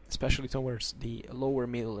that especially towards the lower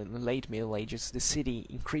middle and the late Middle Ages, the city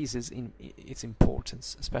increases in its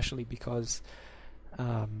importance, especially because,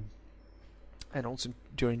 and also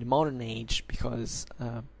during the modern age, because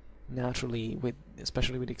naturally,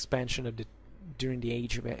 especially with the expansion of during the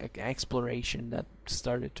age of exploration, that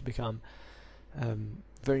started to become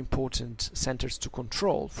very important centers to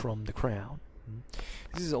control from the crown.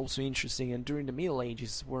 This is also interesting, and during the Middle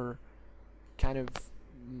Ages were kind of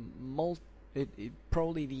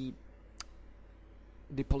probably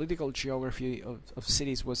the political geography of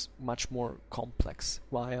cities was much more complex,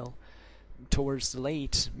 while towards the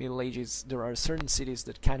late Middle Ages there are certain cities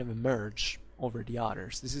that kind of emerge over the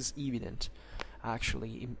others. This is evident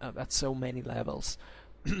actually at so many levels,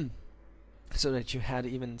 so that you had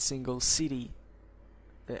even single city,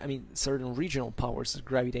 certain regional powers that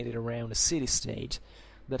gravitated around a city-state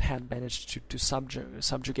that had managed to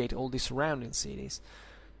subjugate all the surrounding cities.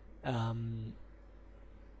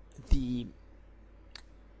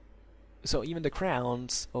 So even the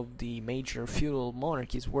crowns of the major feudal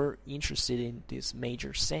monarchies were interested in these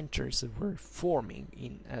major centers that were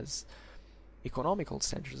forming as economical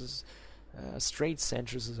centers, as trade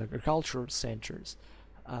centers, as agricultural centers,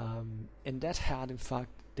 and that had in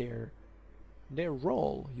fact their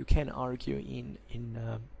role, you can argue, in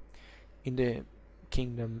the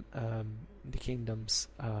kingdom's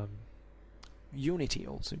unity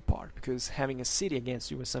also, in part because having a city against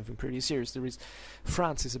you was something pretty serious.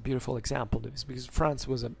 France is a beautiful example of this, because France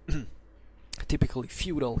was a typically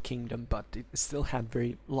feudal kingdom, but it still had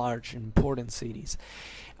very large and important cities,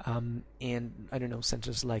 and I don't know,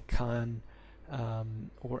 centers like Caen,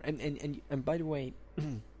 and by the way,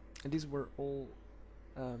 these were all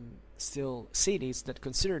still cities that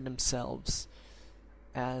considered themselves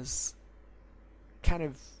as kind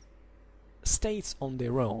of states on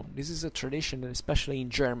their own. This is a tradition that especially in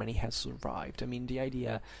Germany has survived. I mean, the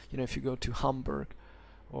idea, if you go to Hamburg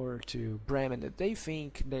or to Bremen, that they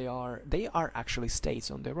think they are actually states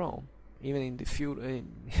on their own. Even in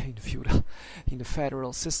the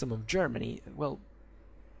federal system of Germany, well,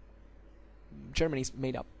 Germany is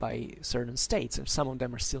made up by certain states, and some of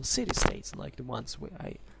them are still city-states, like the ones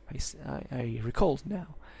I recalled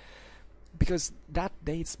now, because that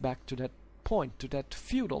dates back to that point, to that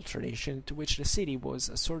feudal tradition, to which the city was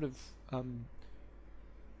a sort of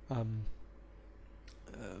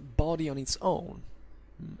body on its own,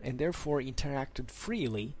 and therefore interacted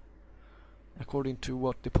freely, according to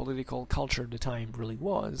what the political culture at the time really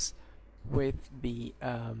was, with the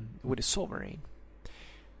sovereign.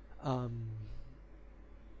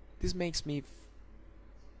 This makes me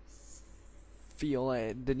feel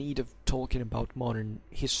the need of talking about modern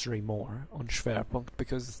history more on Schwerpunkt,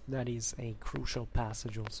 because that is a crucial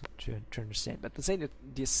passage also to understand. But to say that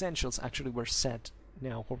the essentials actually were set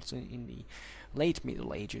now also in the late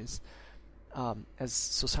Middle Ages, as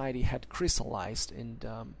society had crystallized, and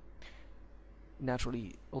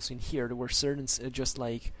naturally also in here there were certain, just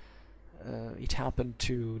like it happened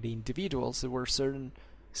to the individuals, there were certain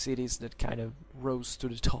cities that kind of rose to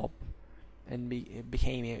the top and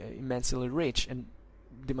became immensely rich, and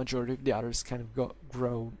the majority of the others kind of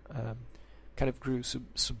grew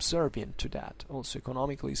subservient to that, also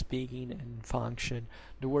economically speaking and function.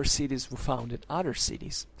 There were cities who founded other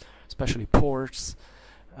cities, especially ports.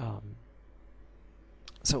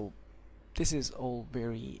 So this is all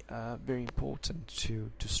very important to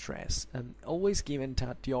stress, and always given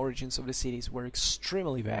that the origins of the cities were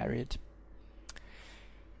extremely varied.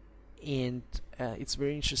 And it's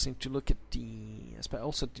very interesting to look at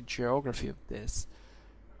also the geography of this,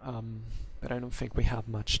 but I don't think we have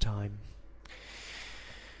much time.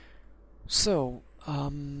 So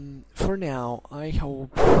for now, I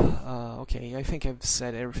hope okay, I think I've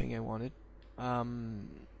said everything I wanted. For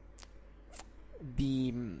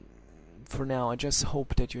now, I just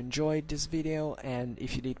hope that you enjoyed this video, and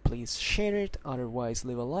if you did, please share it. Otherwise,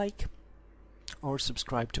 leave a like or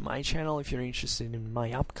subscribe to my channel if you're interested in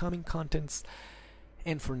my upcoming contents.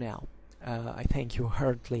 And for now, I thank you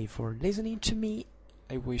heartily for listening to me.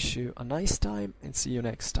 I wish you a nice time, and see you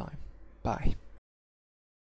next time. Bye.